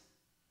Christ.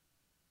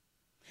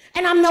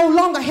 And I'm no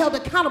longer held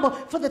accountable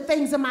for the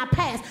things in my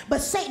past.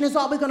 But Satan is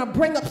always going to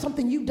bring up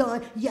something you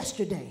done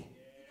yesterday.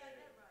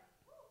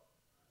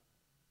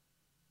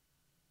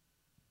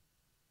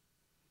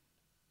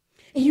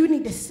 And you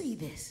need to see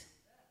this.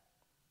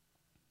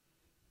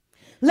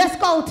 Let's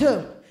go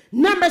to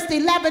Numbers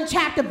 11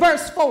 chapter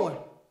verse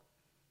 4.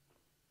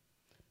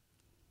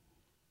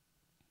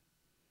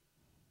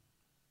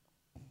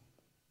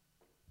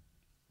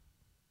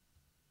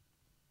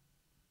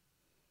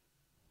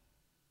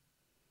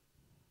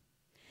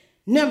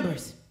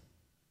 Numbers.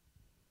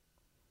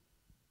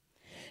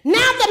 Now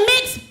the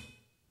mixed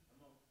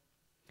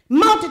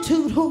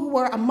multitude who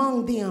were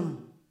among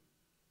them,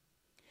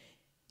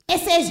 it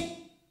says,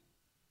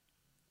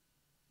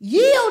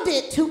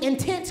 yielded to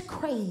intense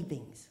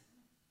cravings.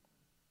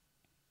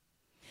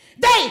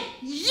 They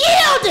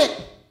yielded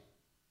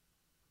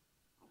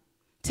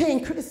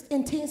to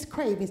intense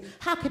cravings.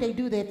 How could they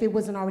do that if it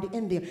wasn't already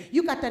in there?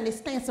 You got to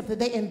understand something.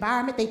 Their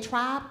environment, their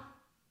tribe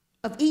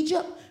of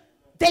Egypt,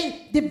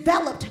 they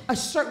developed a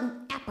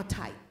certain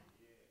appetite.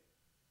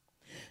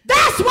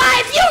 That's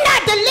why if you're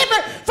not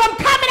delivered from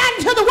coming out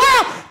into the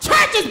world,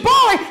 church is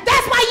boring.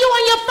 That's why you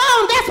on your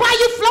phone. That's why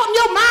you floating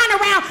your mind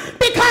around,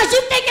 because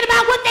you're thinking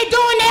about what they're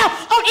doing now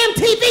on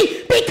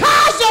MTV,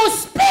 because your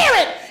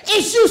spirit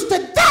is used to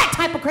that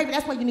type of craving.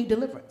 That's why you need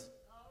deliverance.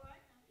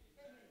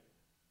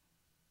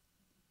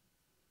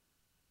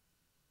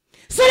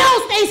 So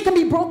those things can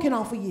be broken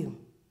off of you.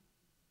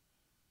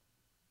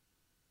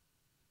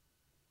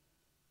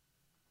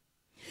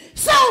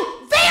 So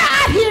they're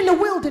out here in the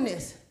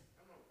wilderness.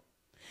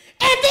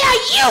 And they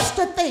are used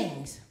to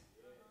things.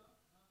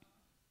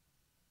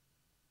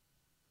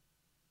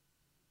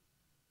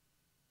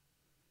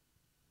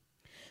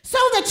 So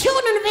the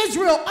children of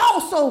Israel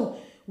also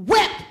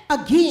wept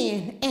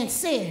again and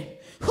said,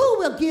 who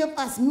will give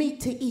us meat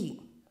to eat?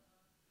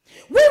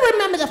 We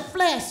remember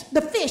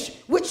the fish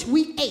which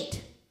we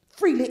ate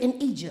freely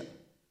in Egypt.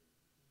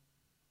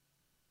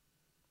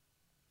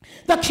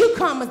 The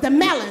cucumbers, the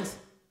melons,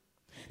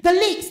 the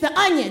leeks, the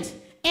onions,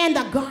 and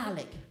the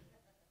garlic.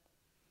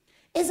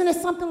 Isn't it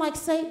something like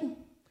Satan?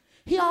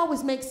 He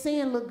always makes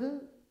sin look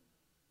good.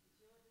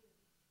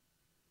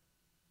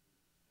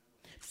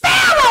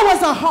 Pharaoh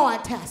was a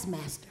hard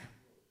taskmaster.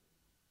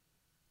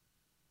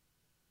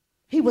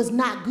 He was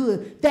not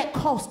good. That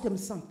cost him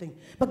something.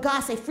 But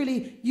God said,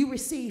 freely you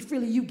receive,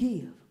 freely you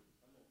give.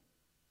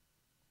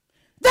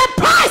 The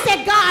price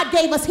that God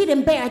gave us, he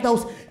didn't bear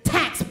those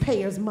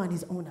taxpayers'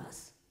 monies on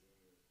us.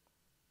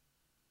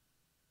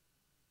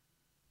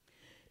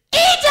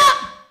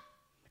 Egypt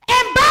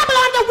and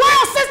Babylon, the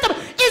world system,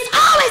 is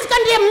always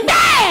going to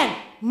demand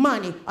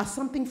money or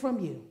something from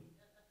you.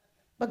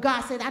 But God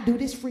said, I do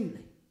this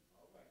freely.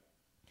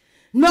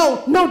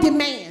 No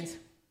demands.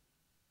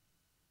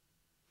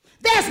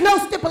 There's no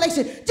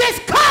stipulation.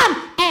 Just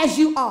come as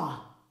you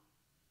are.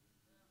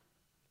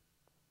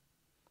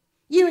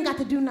 You ain't got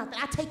to do nothing.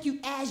 I take you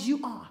as you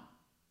are.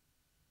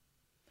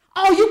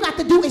 All you got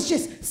to do is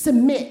just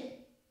submit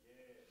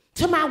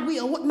to my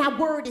will, what my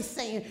word is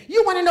saying.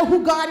 You want to know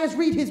who God is?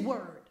 Read his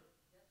word.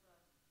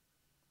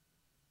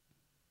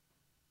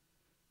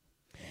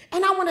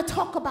 And I want to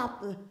talk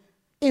about the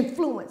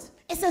influence.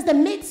 It says the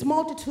mixed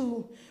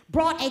multitude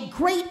brought a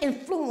great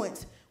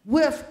influence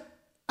with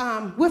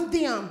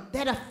them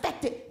that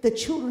affected the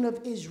children of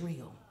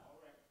Israel.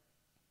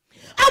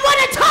 I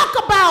want to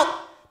talk about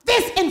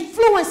this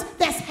influence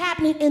that's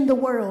happening in the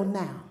world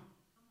now.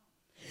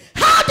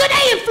 How do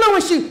they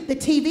influence you? The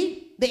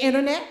TV, the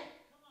internet.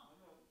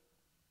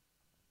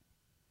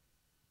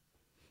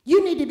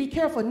 You need to be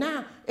careful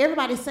now.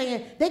 Everybody's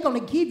saying they're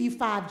going to give you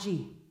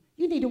 5G.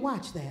 You need to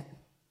watch that.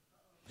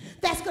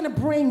 That's going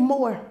to bring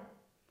more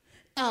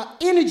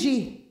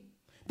energy.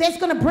 That's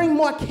going to bring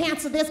more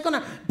cancer. That's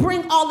going to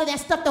bring all of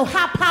that stuff. The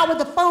high power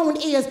the phone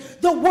is,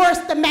 the worse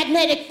the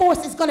magnetic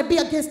force is going to be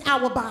against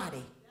our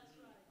body.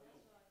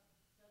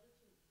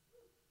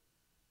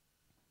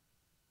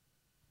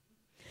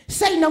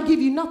 Satan don't give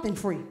you nothing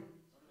free.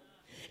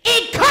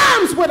 It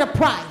comes with a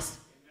price.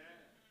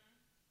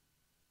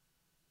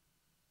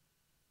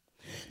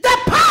 The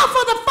power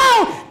for the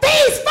phone,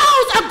 these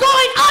phones are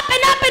going up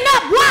and up and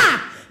up.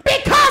 Why?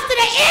 Because of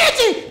the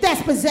energy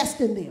that's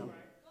possessed in them.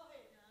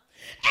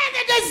 And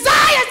the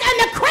desires and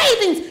the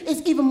cravings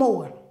is even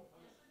more.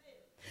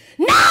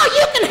 Now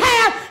you can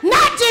have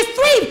not just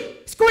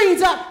 3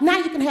 screens up, now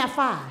you can have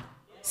 5,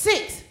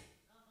 6.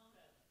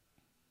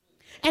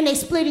 And they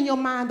split in your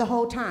mind the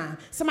whole time.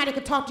 Somebody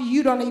could talk to you,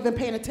 you don't even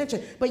paying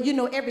attention, but you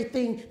know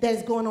everything that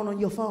is going on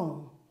your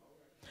phone.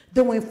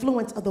 The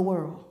influence of the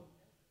world.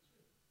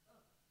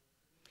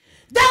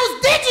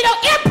 Those digital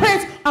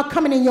are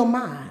coming in your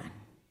mind.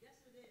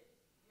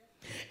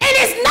 And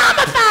it's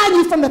nullifying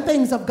you from the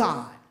things of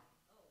God.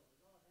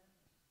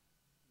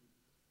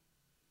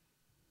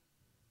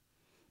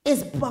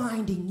 It's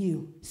binding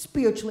you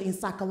spiritually and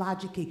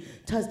psychologically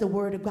to the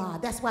word of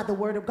God. That's why the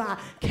word of God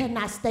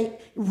cannot stay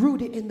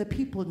rooted in the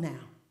people now.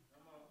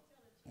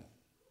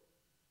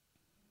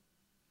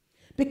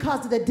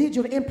 Because of the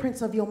digital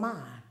imprints of your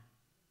mind.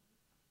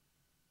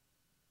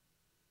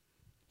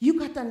 You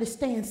got to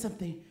understand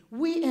something.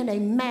 We're in a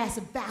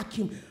massive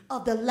vacuum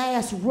of the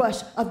last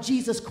rush of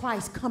Jesus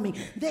Christ coming.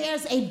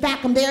 There's a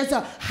vacuum. There's a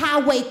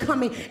highway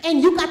coming.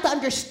 And you got to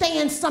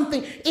understand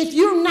something. If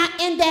you're not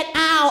in that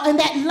aisle, in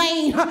that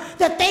lane,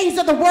 the things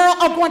of the world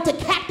are going to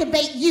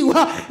captivate you.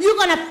 You're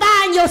going to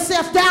find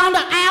yourself down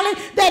the alley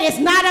that is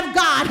not of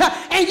God.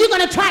 And you're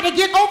going to try to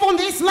get over on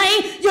this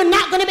lane. You're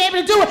not going to be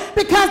able to do it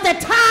because the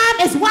time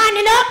is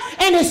winding up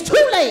and it's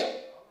too late.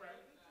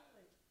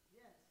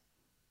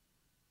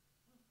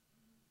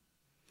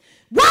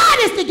 Wide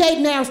is the gate,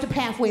 narrow is the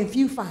pathway, and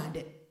few find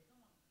it.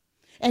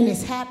 And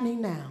it's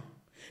happening now.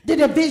 The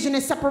division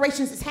and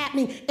separations is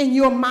happening in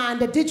your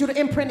mind. The digital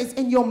imprint is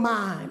in your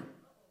mind.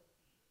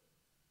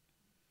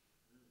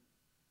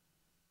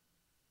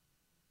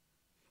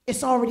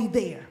 It's already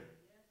there.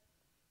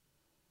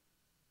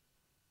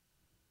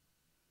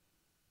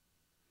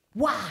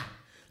 Why?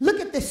 Look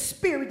at the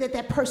spirit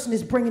that person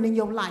is bringing in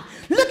your life.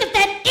 Look at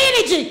that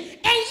energy,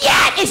 and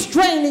yet it's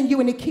draining you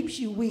and it keeps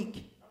you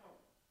weak.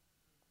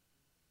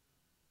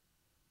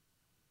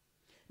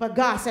 But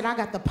God said, I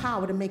got the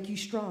power to make you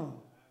strong.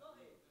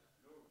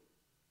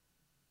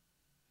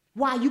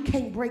 Why? You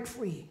can't break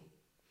free.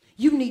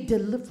 You need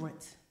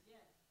deliverance.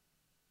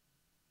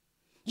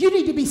 You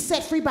need to be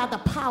set free by the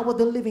power of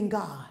the living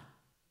God.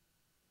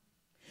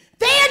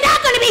 They are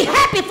not going to be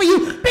happy for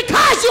you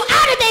because you're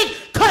out of their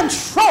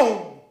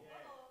control.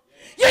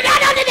 You're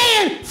not under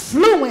their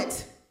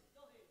influence.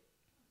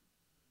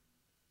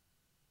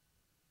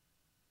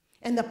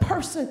 And the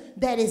person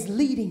that is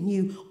leading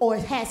you or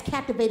has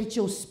captivated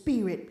your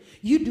spirit,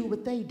 you do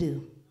what they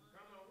do.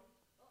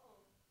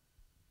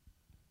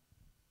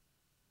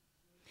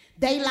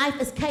 Their life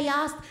is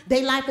chaos.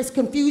 Their life is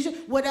confusion.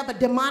 Whatever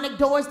demonic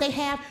doors they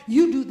have,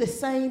 you do the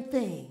same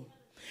thing.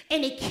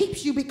 And it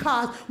keeps you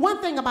because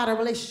one thing about a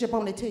relationship, I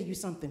want to tell you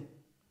something.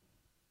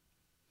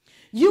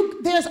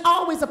 There's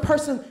always a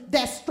person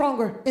that's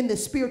stronger in the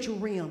spiritual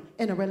realm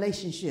in a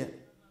relationship.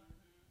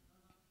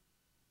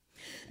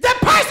 The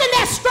person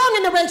that's strong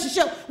in the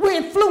relationship will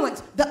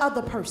influence the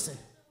other person.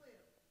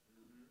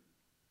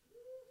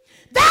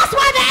 That's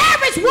why the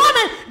average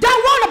woman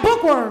don't want a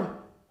bookworm.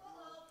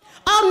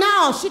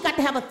 Oh no, she got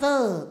to have a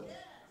thug.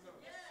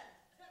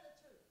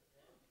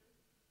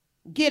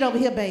 Get over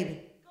here,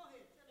 baby.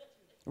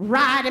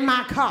 Ride in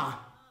my car.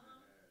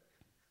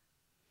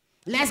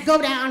 Let's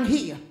go down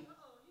here.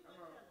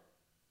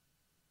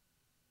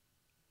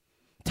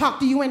 Talk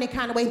to you any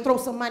kind of way and throw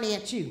some money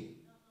at you.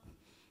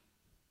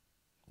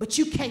 But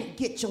you can't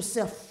get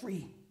yourself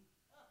free.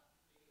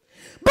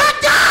 But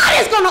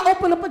God is going to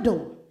open up a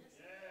door.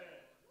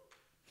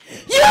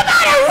 You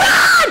better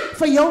run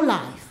for your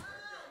life.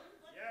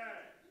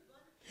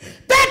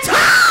 The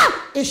time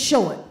is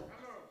short.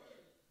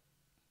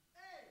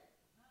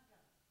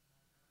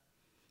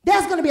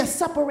 There's going to be a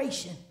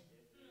separation.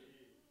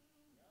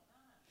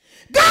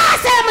 God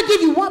said, I'm going to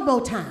give you one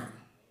more time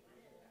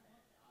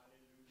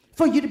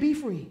for you to be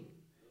free.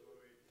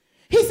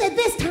 He said,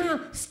 this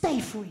time,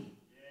 stay free.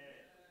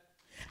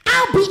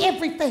 I'll be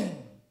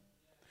everything.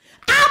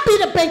 I'll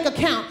be the bank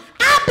account.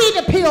 I'll be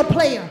the pill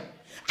player.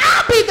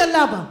 I'll be the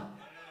lover.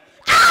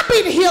 I'll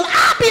be the healer.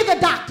 I'll be the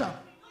doctor.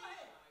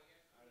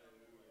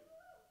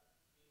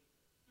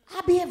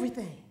 I'll be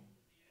everything.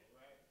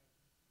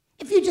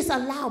 If you just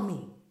allow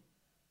me.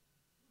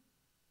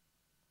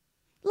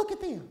 Look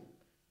at them.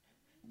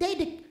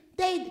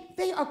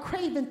 They are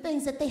craving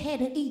things that they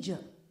had in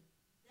Egypt.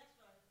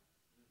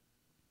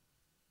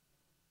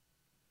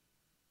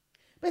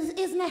 But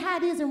isn't that how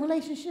it is in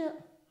relationship?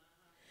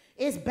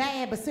 It's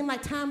bad, but seems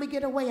like time we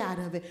get away out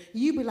of it.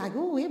 You be like,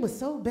 oh, it was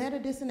so better,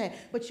 this and that.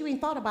 But you ain't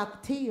thought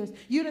about the tears.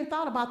 You didn't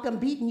thought about them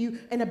beating you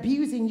and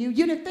abusing you.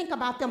 You didn't think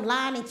about them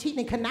lying and cheating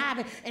and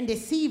conniving and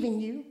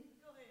deceiving you.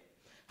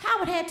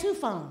 Howard had 2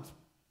 phones.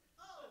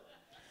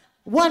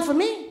 One for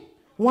me,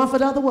 one for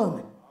the other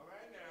woman.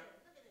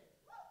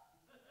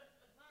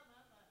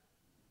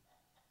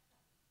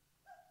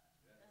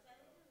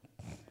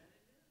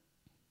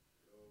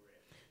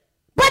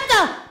 But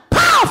the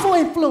powerful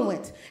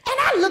influence. And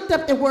I looked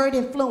up the word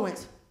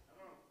influence.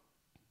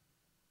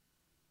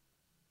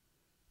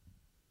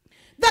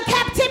 The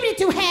captivity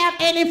to have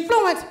an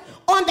influence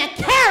on the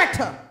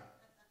character,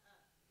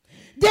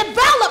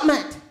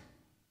 development,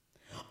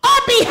 or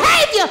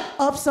behavior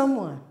of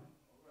someone.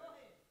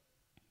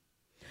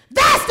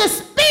 That's the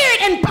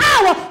spirit and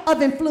power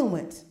of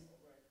influence.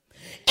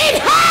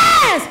 It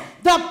has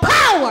the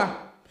power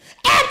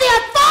and the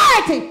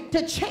authority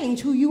to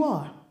change who you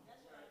are.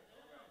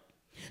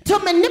 To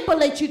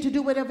manipulate you to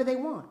do whatever they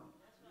want.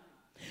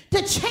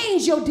 To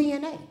change your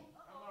DNA.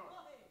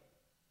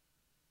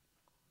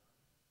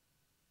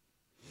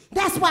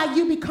 That's why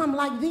you become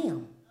like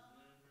them.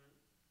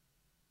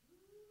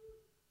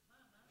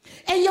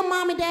 And your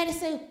mom and daddy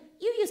say,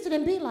 you used to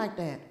didn't be like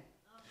that.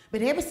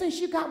 But ever since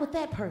you got with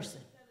that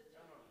person,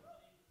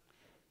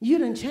 you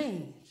done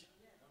changed.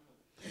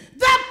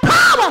 The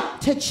power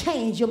to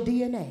change your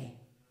DNA.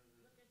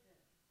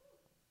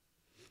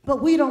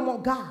 But we don't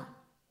want God.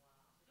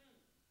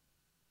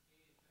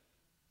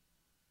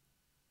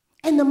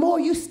 And the more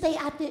you stay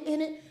out there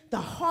in it, the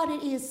harder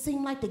it is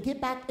seem like to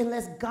get back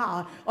unless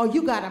God, or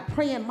you got a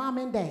praying mom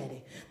and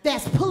daddy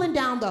that's pulling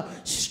down the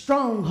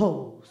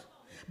strongholds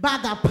by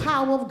the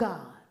power of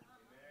God.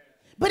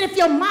 But if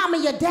your mom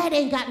and your daddy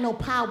ain't got no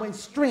power and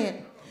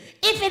strength,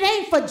 if it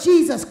ain't for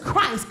Jesus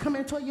Christ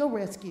coming to your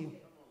rescue,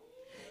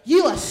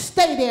 you will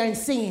stay there in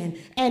sin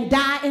and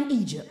die in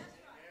Egypt.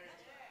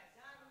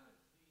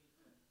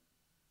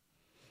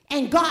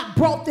 And God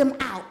brought them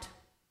out.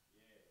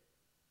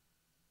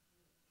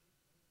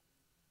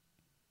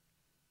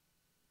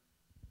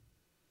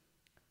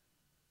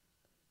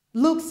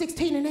 Luke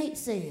 16:8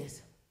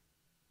 says,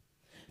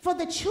 for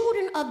the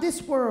children of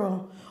this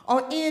world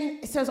are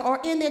in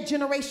their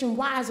generation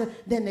wiser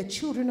than the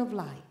children of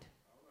light.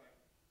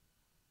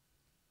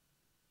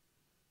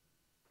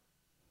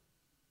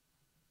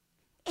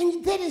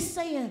 And that is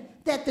saying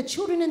that the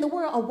children in the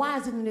world are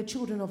wiser than the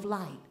children of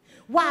light.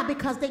 Why?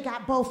 Because they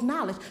got both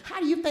knowledge. How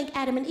do you think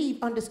Adam and Eve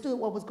understood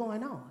what was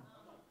going on?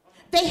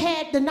 They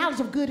had the knowledge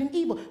of good and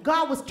evil.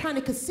 God was trying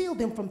to conceal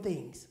them from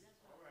things.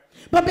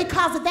 But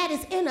because of that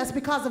is in us,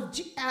 because of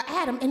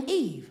Adam and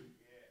Eve.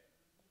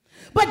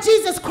 But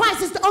Jesus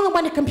Christ is the only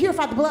one that can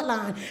purify the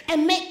bloodline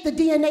and make the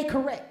DNA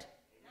correct.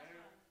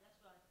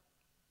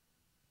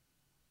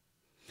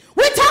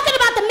 We're talking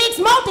about the mixed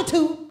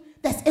multitude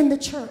that's in the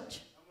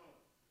church.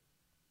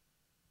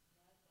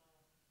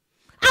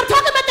 I'm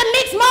talking about the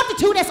mixed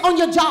multitude that's on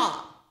your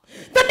job.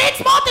 The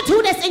mixed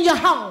multitude that's in your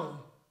home.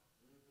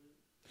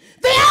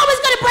 They're always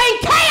going to bring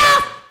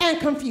chaos and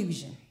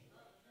confusion.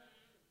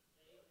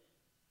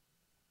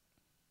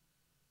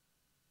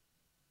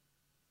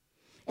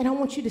 And I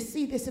want you to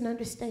see this and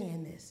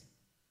understand this.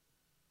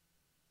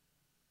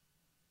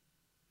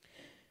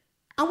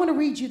 I want to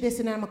read you this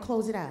and then I'm going to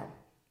close it out.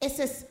 It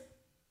says,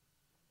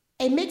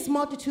 a mixed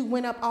multitude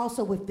went up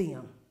also with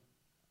them.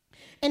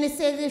 And it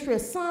says Israel,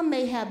 some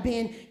may have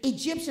been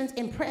Egyptians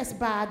impressed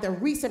by the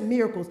recent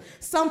miracles.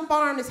 Some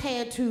foreigners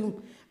had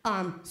to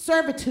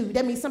servitude.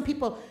 That means some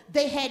people,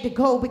 they had to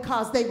go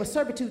because they were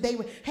servitude. They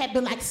had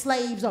been like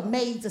slaves or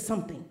maids or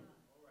something.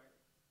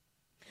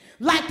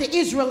 Like the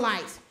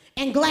Israelites,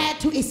 and glad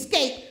to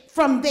escape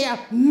from their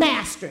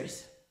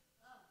masters.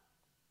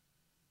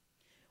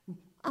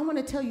 I want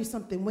to tell you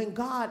something. When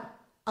God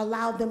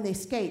allowed them to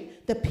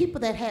escape, the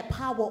people that had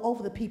power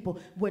over the people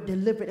were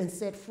delivered and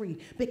set free.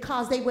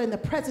 Because they were in the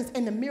presence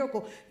and the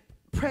miracle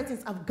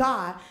presence of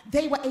God,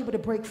 they were able to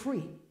break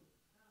free.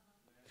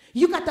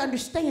 You got to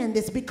understand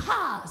this,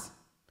 because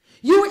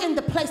you're in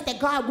the place that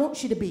God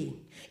wants you to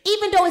be.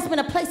 Even though it's been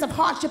a place of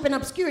hardship and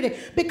obscurity,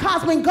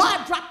 because when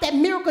God dropped that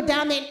miracle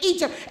down there in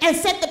Egypt and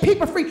set the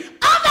people free,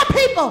 other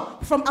people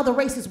from other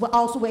races were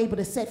also able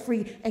to set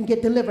free and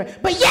get delivered.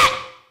 But yet,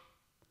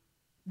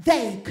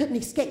 they couldn't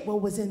escape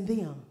what was in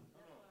them.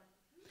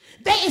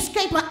 They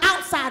escaped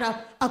outside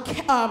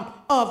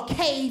of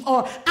cave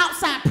or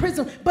outside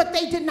prison, but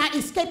they did not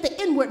escape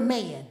the inward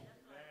man.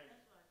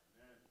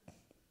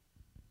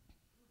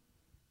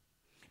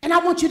 And I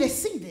want you to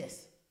see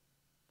this.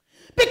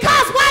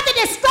 Because where did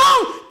the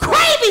strong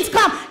cravings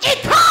come?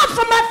 It comes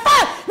from the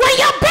front. When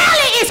your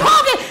belly is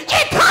hungry,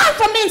 it comes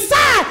from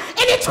inside,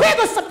 and it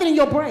triggers something in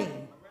your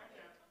brain.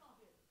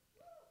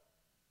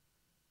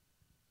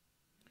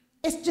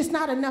 It's just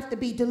not enough to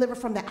be delivered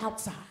from the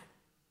outside.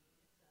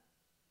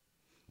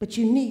 But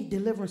you need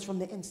deliverance from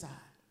the inside.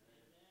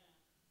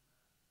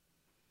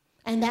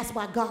 And that's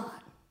why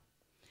God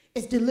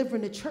is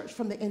delivering the church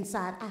from the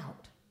inside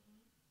out.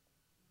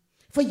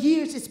 For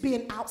years, it's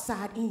been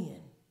outside in.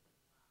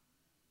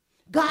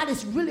 God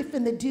is really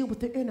finna deal with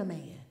the inner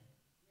man.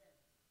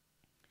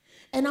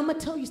 And I'm going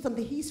to tell you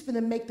something. He's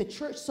finna make the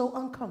church so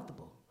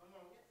uncomfortable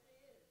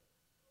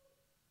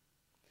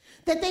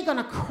that they're going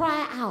to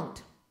cry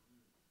out.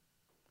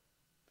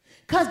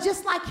 Because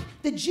just like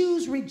the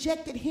Jews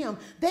rejected him,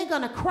 they're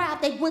going to cry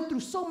out. They went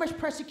through so much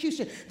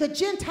persecution. The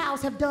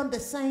Gentiles have done the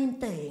same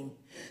thing.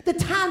 The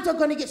times are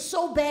going to get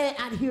so bad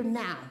out here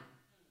now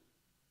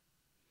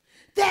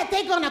that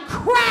they're going to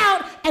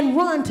crowd and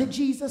run to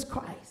Jesus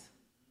Christ.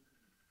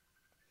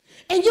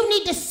 And you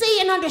need to see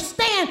and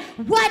understand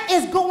what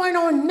is going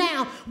on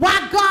now,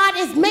 why God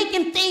is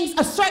making things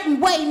a certain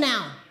way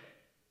now.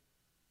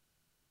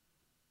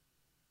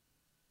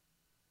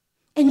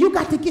 And you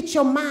got to get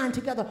your mind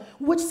together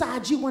which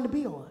side you want to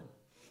be on.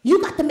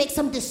 You got to make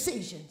some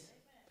decisions.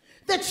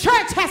 The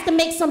church has to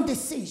make some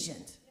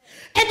decisions.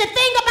 And the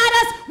thing about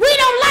us, we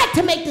don't like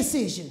to make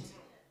decisions.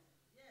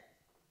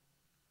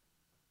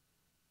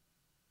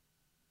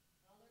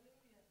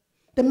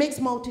 The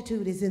mixed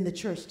multitude is in the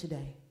church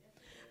today.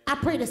 I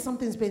pray that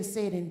something's been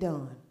said and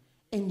done.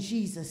 In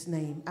Jesus'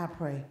 name, I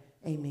pray.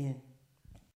 Amen.